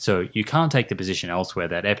 So you can't take the position elsewhere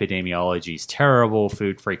that epidemiology is terrible,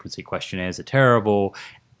 food frequency questionnaires are terrible,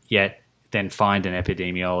 yet then find an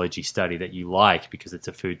epidemiology study that you like because it's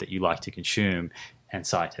a food that you like to consume and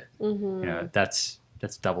cite it.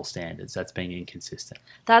 That's double standards. That's being inconsistent.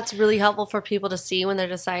 That's really helpful for people to see when they're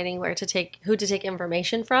deciding who to take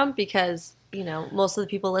information from, because most of the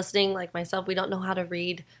people listening, like myself, we don't know how to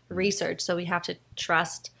read research, so we have to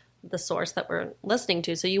trust the source that we're listening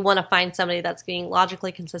to. So you want to find somebody that's being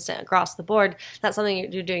logically consistent across the board. That's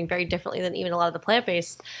something you're doing very differently than even a lot of the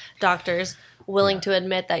plant-based doctors, willing to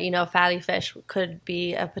admit that fatty fish could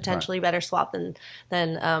be a potentially better swap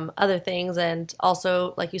than other things. And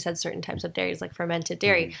also, like you said, certain types of dairies, like fermented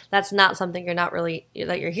dairy, that's not something that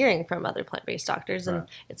you're hearing from other plant-based doctors. And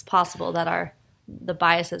it's possible that the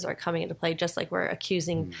biases are coming into play, just like we're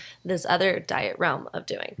accusing this other diet realm of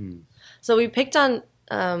doing. So we picked on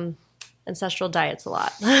ancestral diets a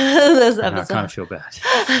lot this episode. I kind of feel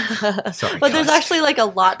bad. Sorry, but there's actually like a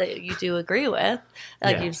lot that you do agree with,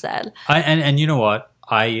 like you've said. And you know what?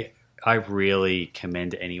 I really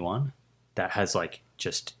commend anyone that has like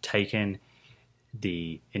just taken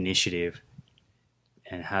the initiative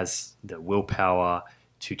and has the willpower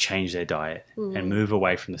to change their diet and move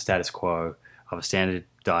away from the status quo of a standard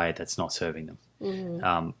diet that's not serving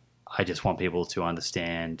them. I just want people to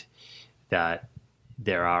understand that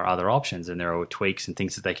there are other options and there are tweaks and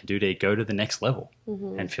things that they can do to go to the next level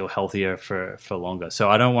and feel healthier for longer. So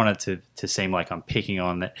I don't want it to seem like I'm picking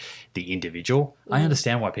on the individual. I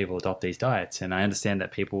understand why people adopt these diets, and I understand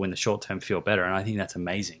that people in the short term feel better, and I think that's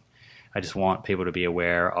amazing. I just want people to be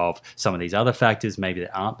aware of some of these other factors maybe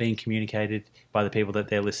that aren't being communicated by the people that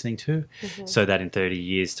they're listening to, so that in 30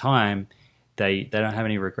 years' time they don't have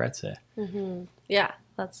any regrets there. Yeah.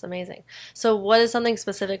 That's amazing. So what is something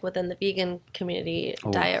specific within the vegan community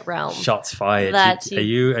diet realm? Shots fired. Are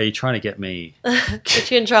you trying to get me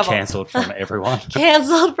get you in trouble? Cancelled from everyone?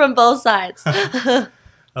 Cancelled from both sides.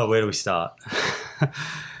 Where do we start?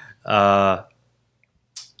 I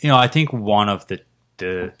think one of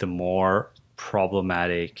the more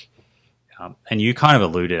problematic, and you kind of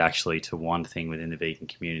alluded actually to one thing within the vegan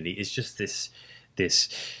community, is just this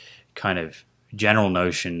kind of general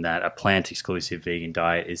notion that a plant-exclusive vegan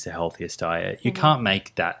diet is the healthiest diet. You cannot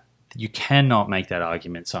make that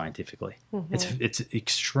argument scientifically. It's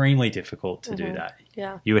extremely difficult to do that.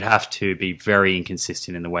 You would have to be very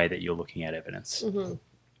inconsistent in the way that you're looking at evidence.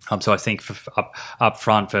 So I think up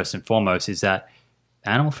front, first and foremost, is that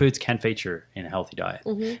animal foods can feature in a healthy diet.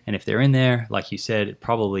 And if they're in there, like you said, it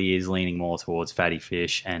probably is leaning more towards fatty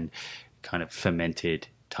fish and kind of fermented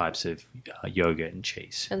types of yogurt and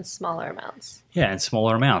cheese. And smaller amounts. Yeah, and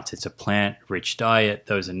smaller amounts. It's a plant-rich diet.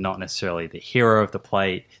 Those are not necessarily the hero of the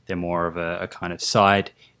plate. They're more of a kind of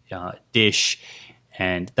side dish.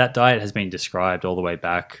 And that diet has been described all the way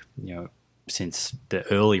back, since the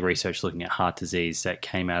early research looking at heart disease that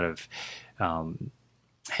came out of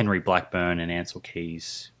Henry Blackburn and Ansel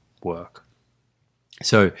Keys' work.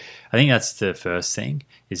 So I think that's the first thing,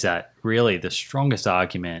 is that really the strongest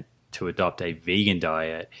argument to adopt a vegan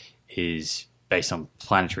diet is based on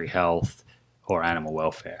planetary health or animal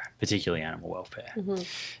welfare, particularly animal welfare.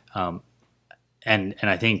 And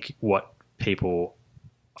I think what people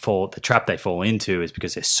the trap they fall into is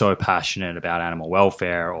because they're so passionate about animal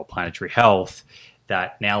welfare or planetary health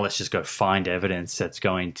that now let's just go find evidence that's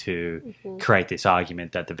going to create this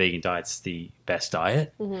argument that the vegan diet's the best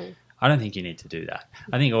diet. I don't think you need to do that.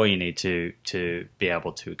 I think all you need to be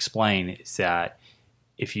able to explain is that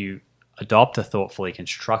if you adopt a thoughtfully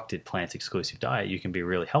constructed plant-exclusive diet, you can be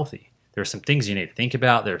really healthy. There are some things you need to think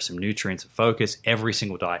about. There are some nutrients of focus. Every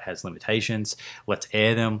single diet has limitations. Let's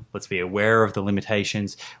air them. Let's be aware of the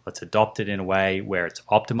limitations. Let's adopt it in a way where it's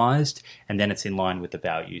optimized, and then it's in line with the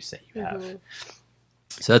values that you have.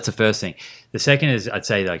 So that's the first thing. The second is, I'd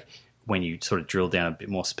say, like when you sort of drill down a bit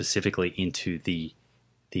more specifically into the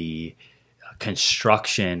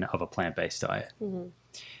construction of a plant-based diet.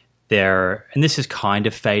 There, and this is kind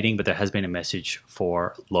of fading, but there has been a message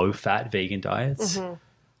for low-fat vegan diets.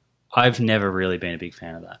 I've never really been a big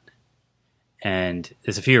fan of that. And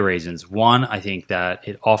there's a few reasons. One, I think that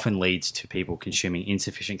it often leads to people consuming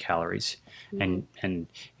insufficient calories. And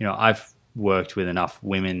I've worked with enough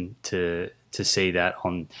women to see that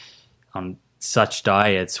on such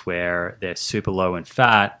diets where they're super low in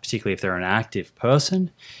fat, particularly if they're an active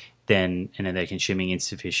person, then they're consuming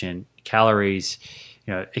insufficient calories,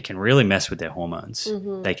 it can really mess with their hormones.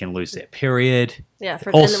 They can lose their period. Yeah,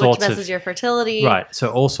 which messes your fertility. Right.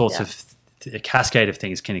 So all sorts of a cascade of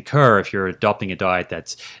things can occur if you're adopting a diet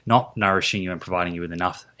that's not nourishing you and providing you with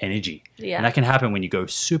enough energy. Yeah. And that can happen when you go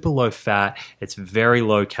super low fat. It's very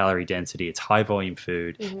low calorie density. It's high volume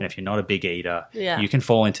food. And if you're not a big eater, you can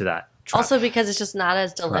fall into that trap. Also because it's just not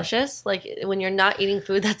as delicious. Right. Like when you're not eating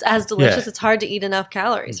food that's as delicious, it's hard to eat enough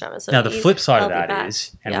calories from it. So now the flip side of that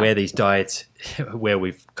is, where these diets, where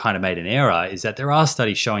we've kind of made an error, is that there are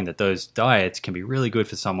studies showing that those diets can be really good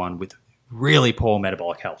for someone with really poor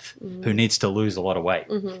metabolic health who needs to lose a lot of weight.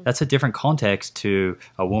 That's a different context to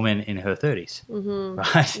a woman in her 30s,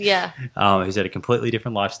 right? Yeah. Who's at a completely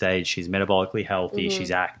different life stage. She's metabolically healthy.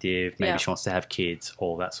 She's active. Maybe she wants to have kids,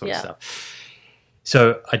 all that sort of stuff.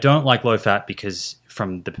 So I don't like low fat because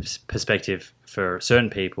from the perspective for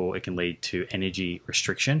certain people, it can lead to energy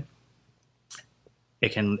restriction.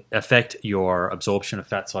 It can affect your absorption of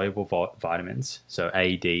fat-soluble vitamins, so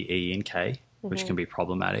A, D, E, and K, which can be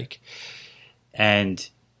problematic. And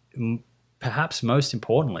perhaps most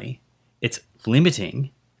importantly, it's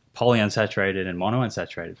limiting polyunsaturated and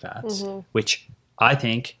monounsaturated fats, which I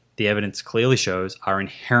think the evidence clearly shows are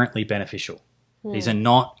inherently beneficial. These are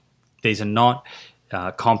not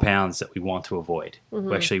compounds that we want to avoid.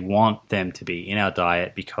 We actually want them to be in our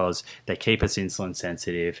diet because they keep us insulin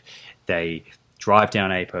sensitive. They drive down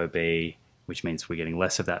ApoB, which means we're getting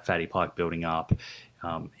less of that fatty plaque building up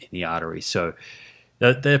in the arteries. So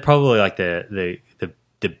they're probably like the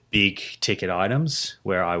big ticket items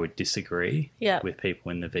where I would disagree with people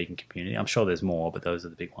in the vegan community. I'm sure there's more, but those are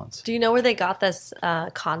the big ones. Do you know where they got this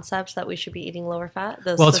concept that we should be eating lower fat?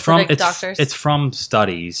 Those doctors? It's from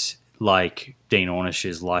studies like Dean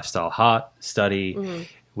Ornish's Lifestyle Heart study,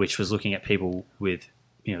 which was looking at people with,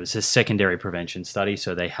 it's a secondary prevention study.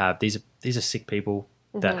 So they have these are sick people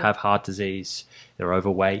that have heart disease. They're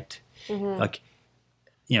overweight.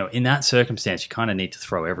 In that circumstance, you kind of need to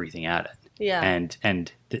throw everything at it. Yeah.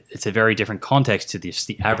 And it's a very different context to the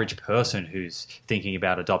average person who's thinking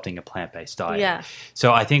about adopting a plant-based diet. Yeah.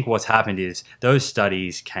 So I think what's happened is those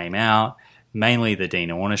studies came out, mainly the Dean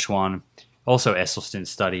Ornish one, also Esselstyn's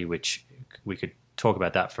study, which we could talk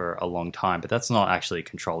about that for a long time, but that's not actually a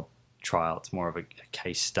controlled trial. It's more of a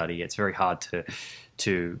case study. It's very hard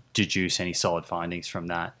to deduce any solid findings from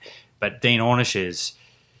that. But Dean Ornish's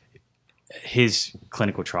his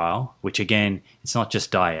clinical trial, which again, it's not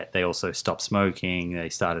just diet. They also stopped smoking. They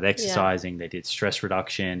started exercising. They did stress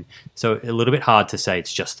reduction. So a little bit hard to say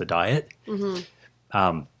it's just the diet.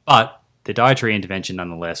 But the dietary intervention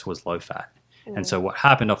nonetheless was low fat. And so what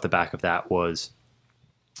happened off the back of that was,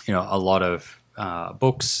 a lot of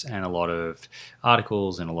books and a lot of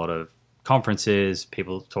articles and a lot of conferences,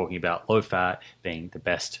 people talking about low fat being the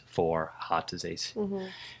best for heart disease.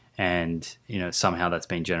 And, somehow that's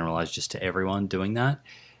been generalized just to everyone doing that.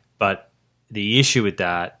 But the issue with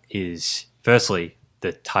that is, firstly,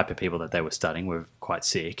 the type of people that they were studying were quite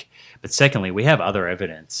sick. But secondly, we have other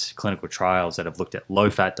evidence, clinical trials that have looked at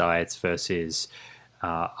low-fat diets versus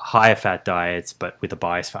higher fat diets, but with a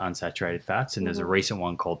bias for unsaturated fats. And there's a recent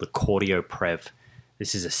one called the CardioPrev.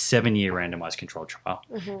 This is a 7-year randomized controlled trial.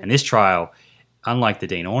 And this trial, unlike the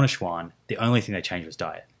Dean Ornish one, the only thing they changed was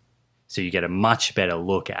diet. So you get a much better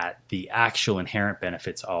look at the actual inherent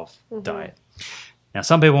benefits of diet. Now,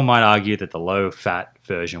 some people might argue that the low-fat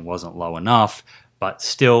version wasn't low enough, but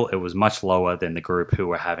still it was much lower than the group who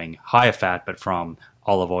were having higher fat, but from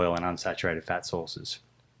olive oil and unsaturated fat sources.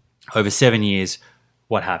 Over 7 years,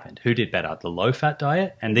 what happened? Who did better? The low-fat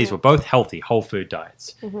diet? And these were both healthy, whole food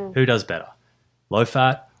diets. Who does better?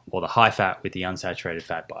 Low-fat or the high-fat with the unsaturated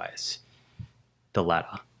fat bias? The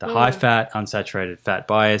latter. The high-fat, unsaturated fat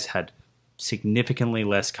bias had significantly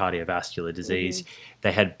less cardiovascular disease.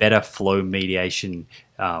 They had better flow mediated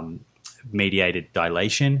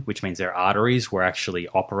dilation, which means their arteries were actually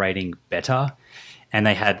operating better, and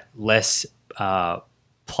they had less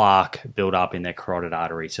plaque build up in their carotid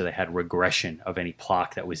artery, so they had regression of any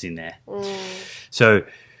plaque that was in there. So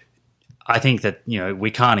I think that we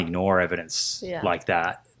can't ignore evidence like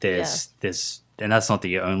that. There's and that's not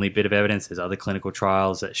the only bit of evidence. There's other clinical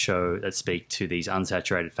trials that speak to these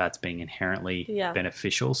unsaturated fats being inherently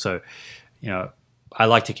beneficial. So, I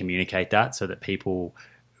like to communicate that so that people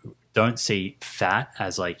don't see fat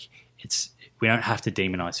as like we don't have to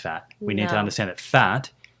demonize fat. We need to understand that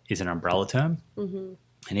fat is an umbrella term. Mm-hmm.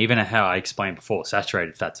 And even how I explained before,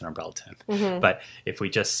 saturated fat's an umbrella term. Mm-hmm. But if we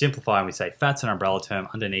just simplify and we say fat's an umbrella term,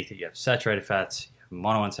 underneath it you have saturated fats, you have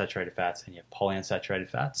monounsaturated fats, and you have polyunsaturated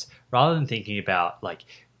fats. Rather than thinking about like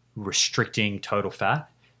restricting total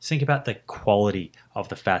fat, think about the quality of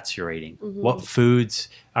the fats you're eating. Mm-hmm. What foods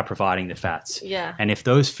are providing the fats? Yeah. And if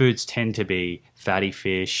those foods tend to be fatty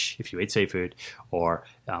fish, if you eat seafood, or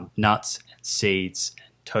nuts and seeds,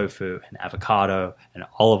 tofu and avocado and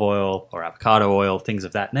olive oil or avocado oil, things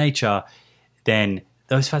of that nature, then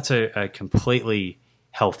those fats are completely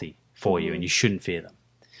healthy for you and you shouldn't fear them.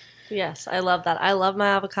 Yes, I love that. I love my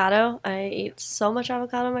avocado. I eat so much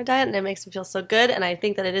avocado in my diet and it makes me feel so good. And I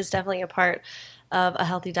think that it is definitely a part of a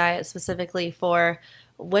healthy diet specifically for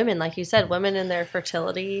women. Like you said, women in their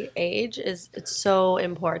fertility age, it's so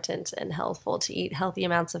important and healthful to eat healthy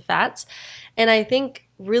amounts of fats. And I think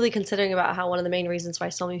really considering about how one of the main reasons why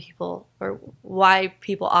so many people, or why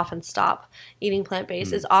people often stop eating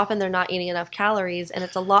plant-based is often they're not eating enough calories, and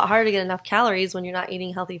it's a lot harder to get enough calories when you're not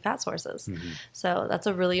eating healthy fat sources. So that's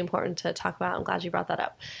a really important to talk about. I'm glad you brought that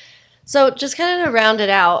up. So just kind of to round it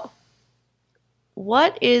out,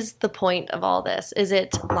 what is the point of all this? Is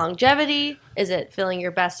it longevity? Is it feeling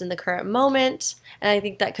your best in the current moment? And I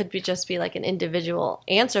think that could just be like an individual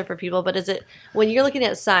answer for people. But is it, when you're looking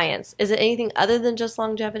at science, is it anything other than just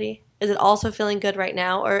longevity? Is it also feeling good right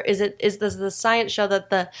now? Or does the science show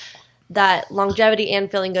that that longevity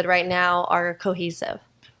and feeling good right now are cohesive?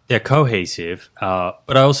 They're cohesive.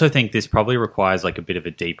 But I also think this probably requires like a bit of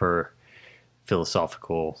a deeper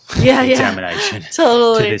philosophical examination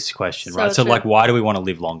to this question, right? So like, why do we want to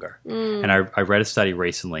live longer? And I read a study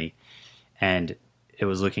recently, and it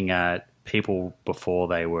was looking at people before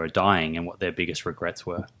they were dying and what their biggest regrets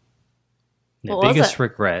were. Their biggest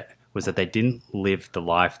regret was that they didn't live the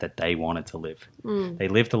life that they wanted to live. They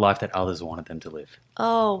lived the life that others wanted them to live.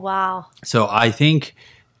 Oh, wow. So I think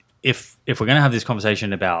if we're going to have this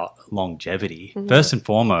conversation about longevity, first and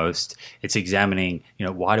foremost, it's examining,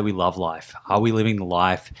 why do we love life? Are we living the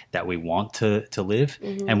life that we want to live?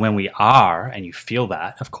 And when we are, and you feel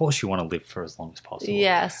that, of course you want to live for as long as possible.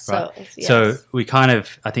 Yes. Right? So we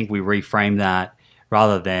I think we reframe that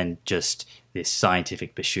rather than just this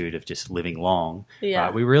scientific pursuit of just living long. Yeah.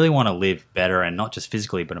 Right? We really want to live better, and not just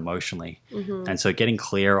physically, but emotionally. And so getting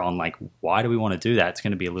clear on like, why do we want to do that? It's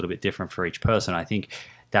going to be a little bit different for each person. I think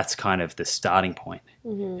that's kind of the starting point.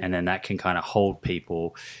 And then that can kind of hold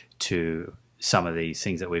people to some of these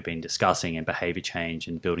things that we've been discussing, and behavior change,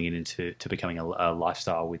 and building it into becoming a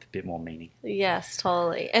lifestyle with a bit more meaning. Yes,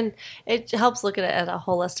 totally. And it helps look at it at a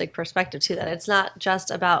holistic perspective too, that it's not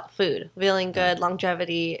just about food. Feeling good,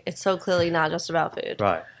 longevity, it's so clearly not just about food.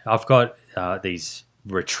 Right. I've got these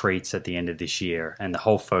retreats at the end of this year, and the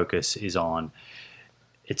whole focus is on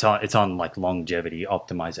it's on like longevity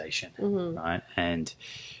optimization, right? And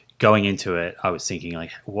going into it, I was thinking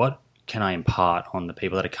like, what can I impart on the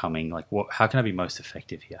people that are coming? Like, how can I be most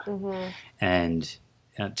effective here? And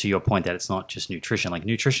to your point that it's not just nutrition. Like,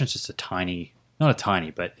 nutrition is just not a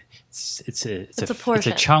tiny, but it's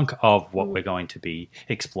a chunk of what we're going to be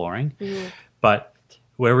exploring. But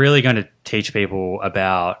we're really going to teach people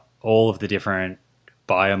about all of the different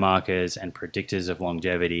biomarkers and predictors of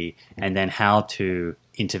longevity, and then how to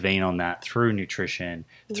intervene on that through nutrition,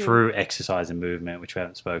 through exercise and movement, which we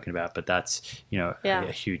haven't spoken about, but that's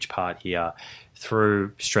a huge part here,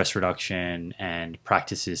 through stress reduction and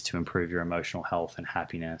practices to improve your emotional health and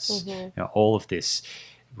happiness. All of this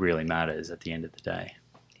really matters at the end of the day.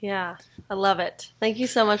 Yeah, I love it. Thank you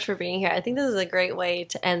so much for being here. I think this is a great way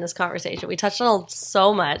to end this conversation. We touched on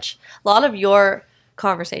so much. A lot of your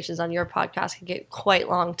conversations on your podcast can get quite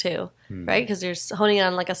long too, right? Because you're honing in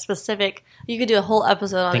on like a specific, you could do a whole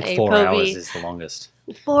episode on I think 4 hours is the longest.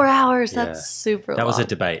 4 hours, that's super long. That was a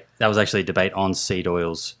debate. That was actually a debate on seed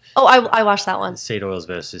oils. Oh, I watched that one. Seed oils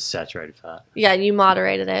versus saturated fat. Yeah, you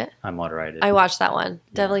moderated it. I moderated. I watched that one.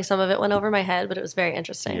 Definitely some of it went over my head, but it was very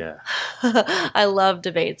interesting. Yeah. I love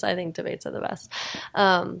debates. I think debates are the best.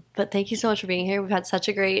 But thank you so much for being here. We've had such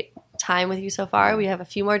a great time with you so far. We have a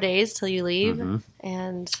few more days till you leave,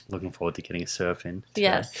 and looking forward to getting a surf in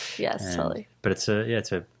today. Yes, totally. But it's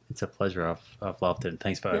a pleasure. I've loved it. And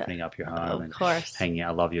thanks for opening up your home and hanging out.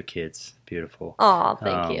 I love your kids. Beautiful. Oh,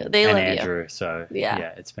 thank you. They love you. And Andrew. So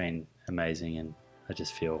it's been amazing, and I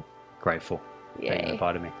just feel grateful that you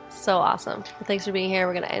invited me. So awesome. Well, thanks for being here.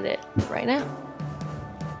 We're going to end it right now.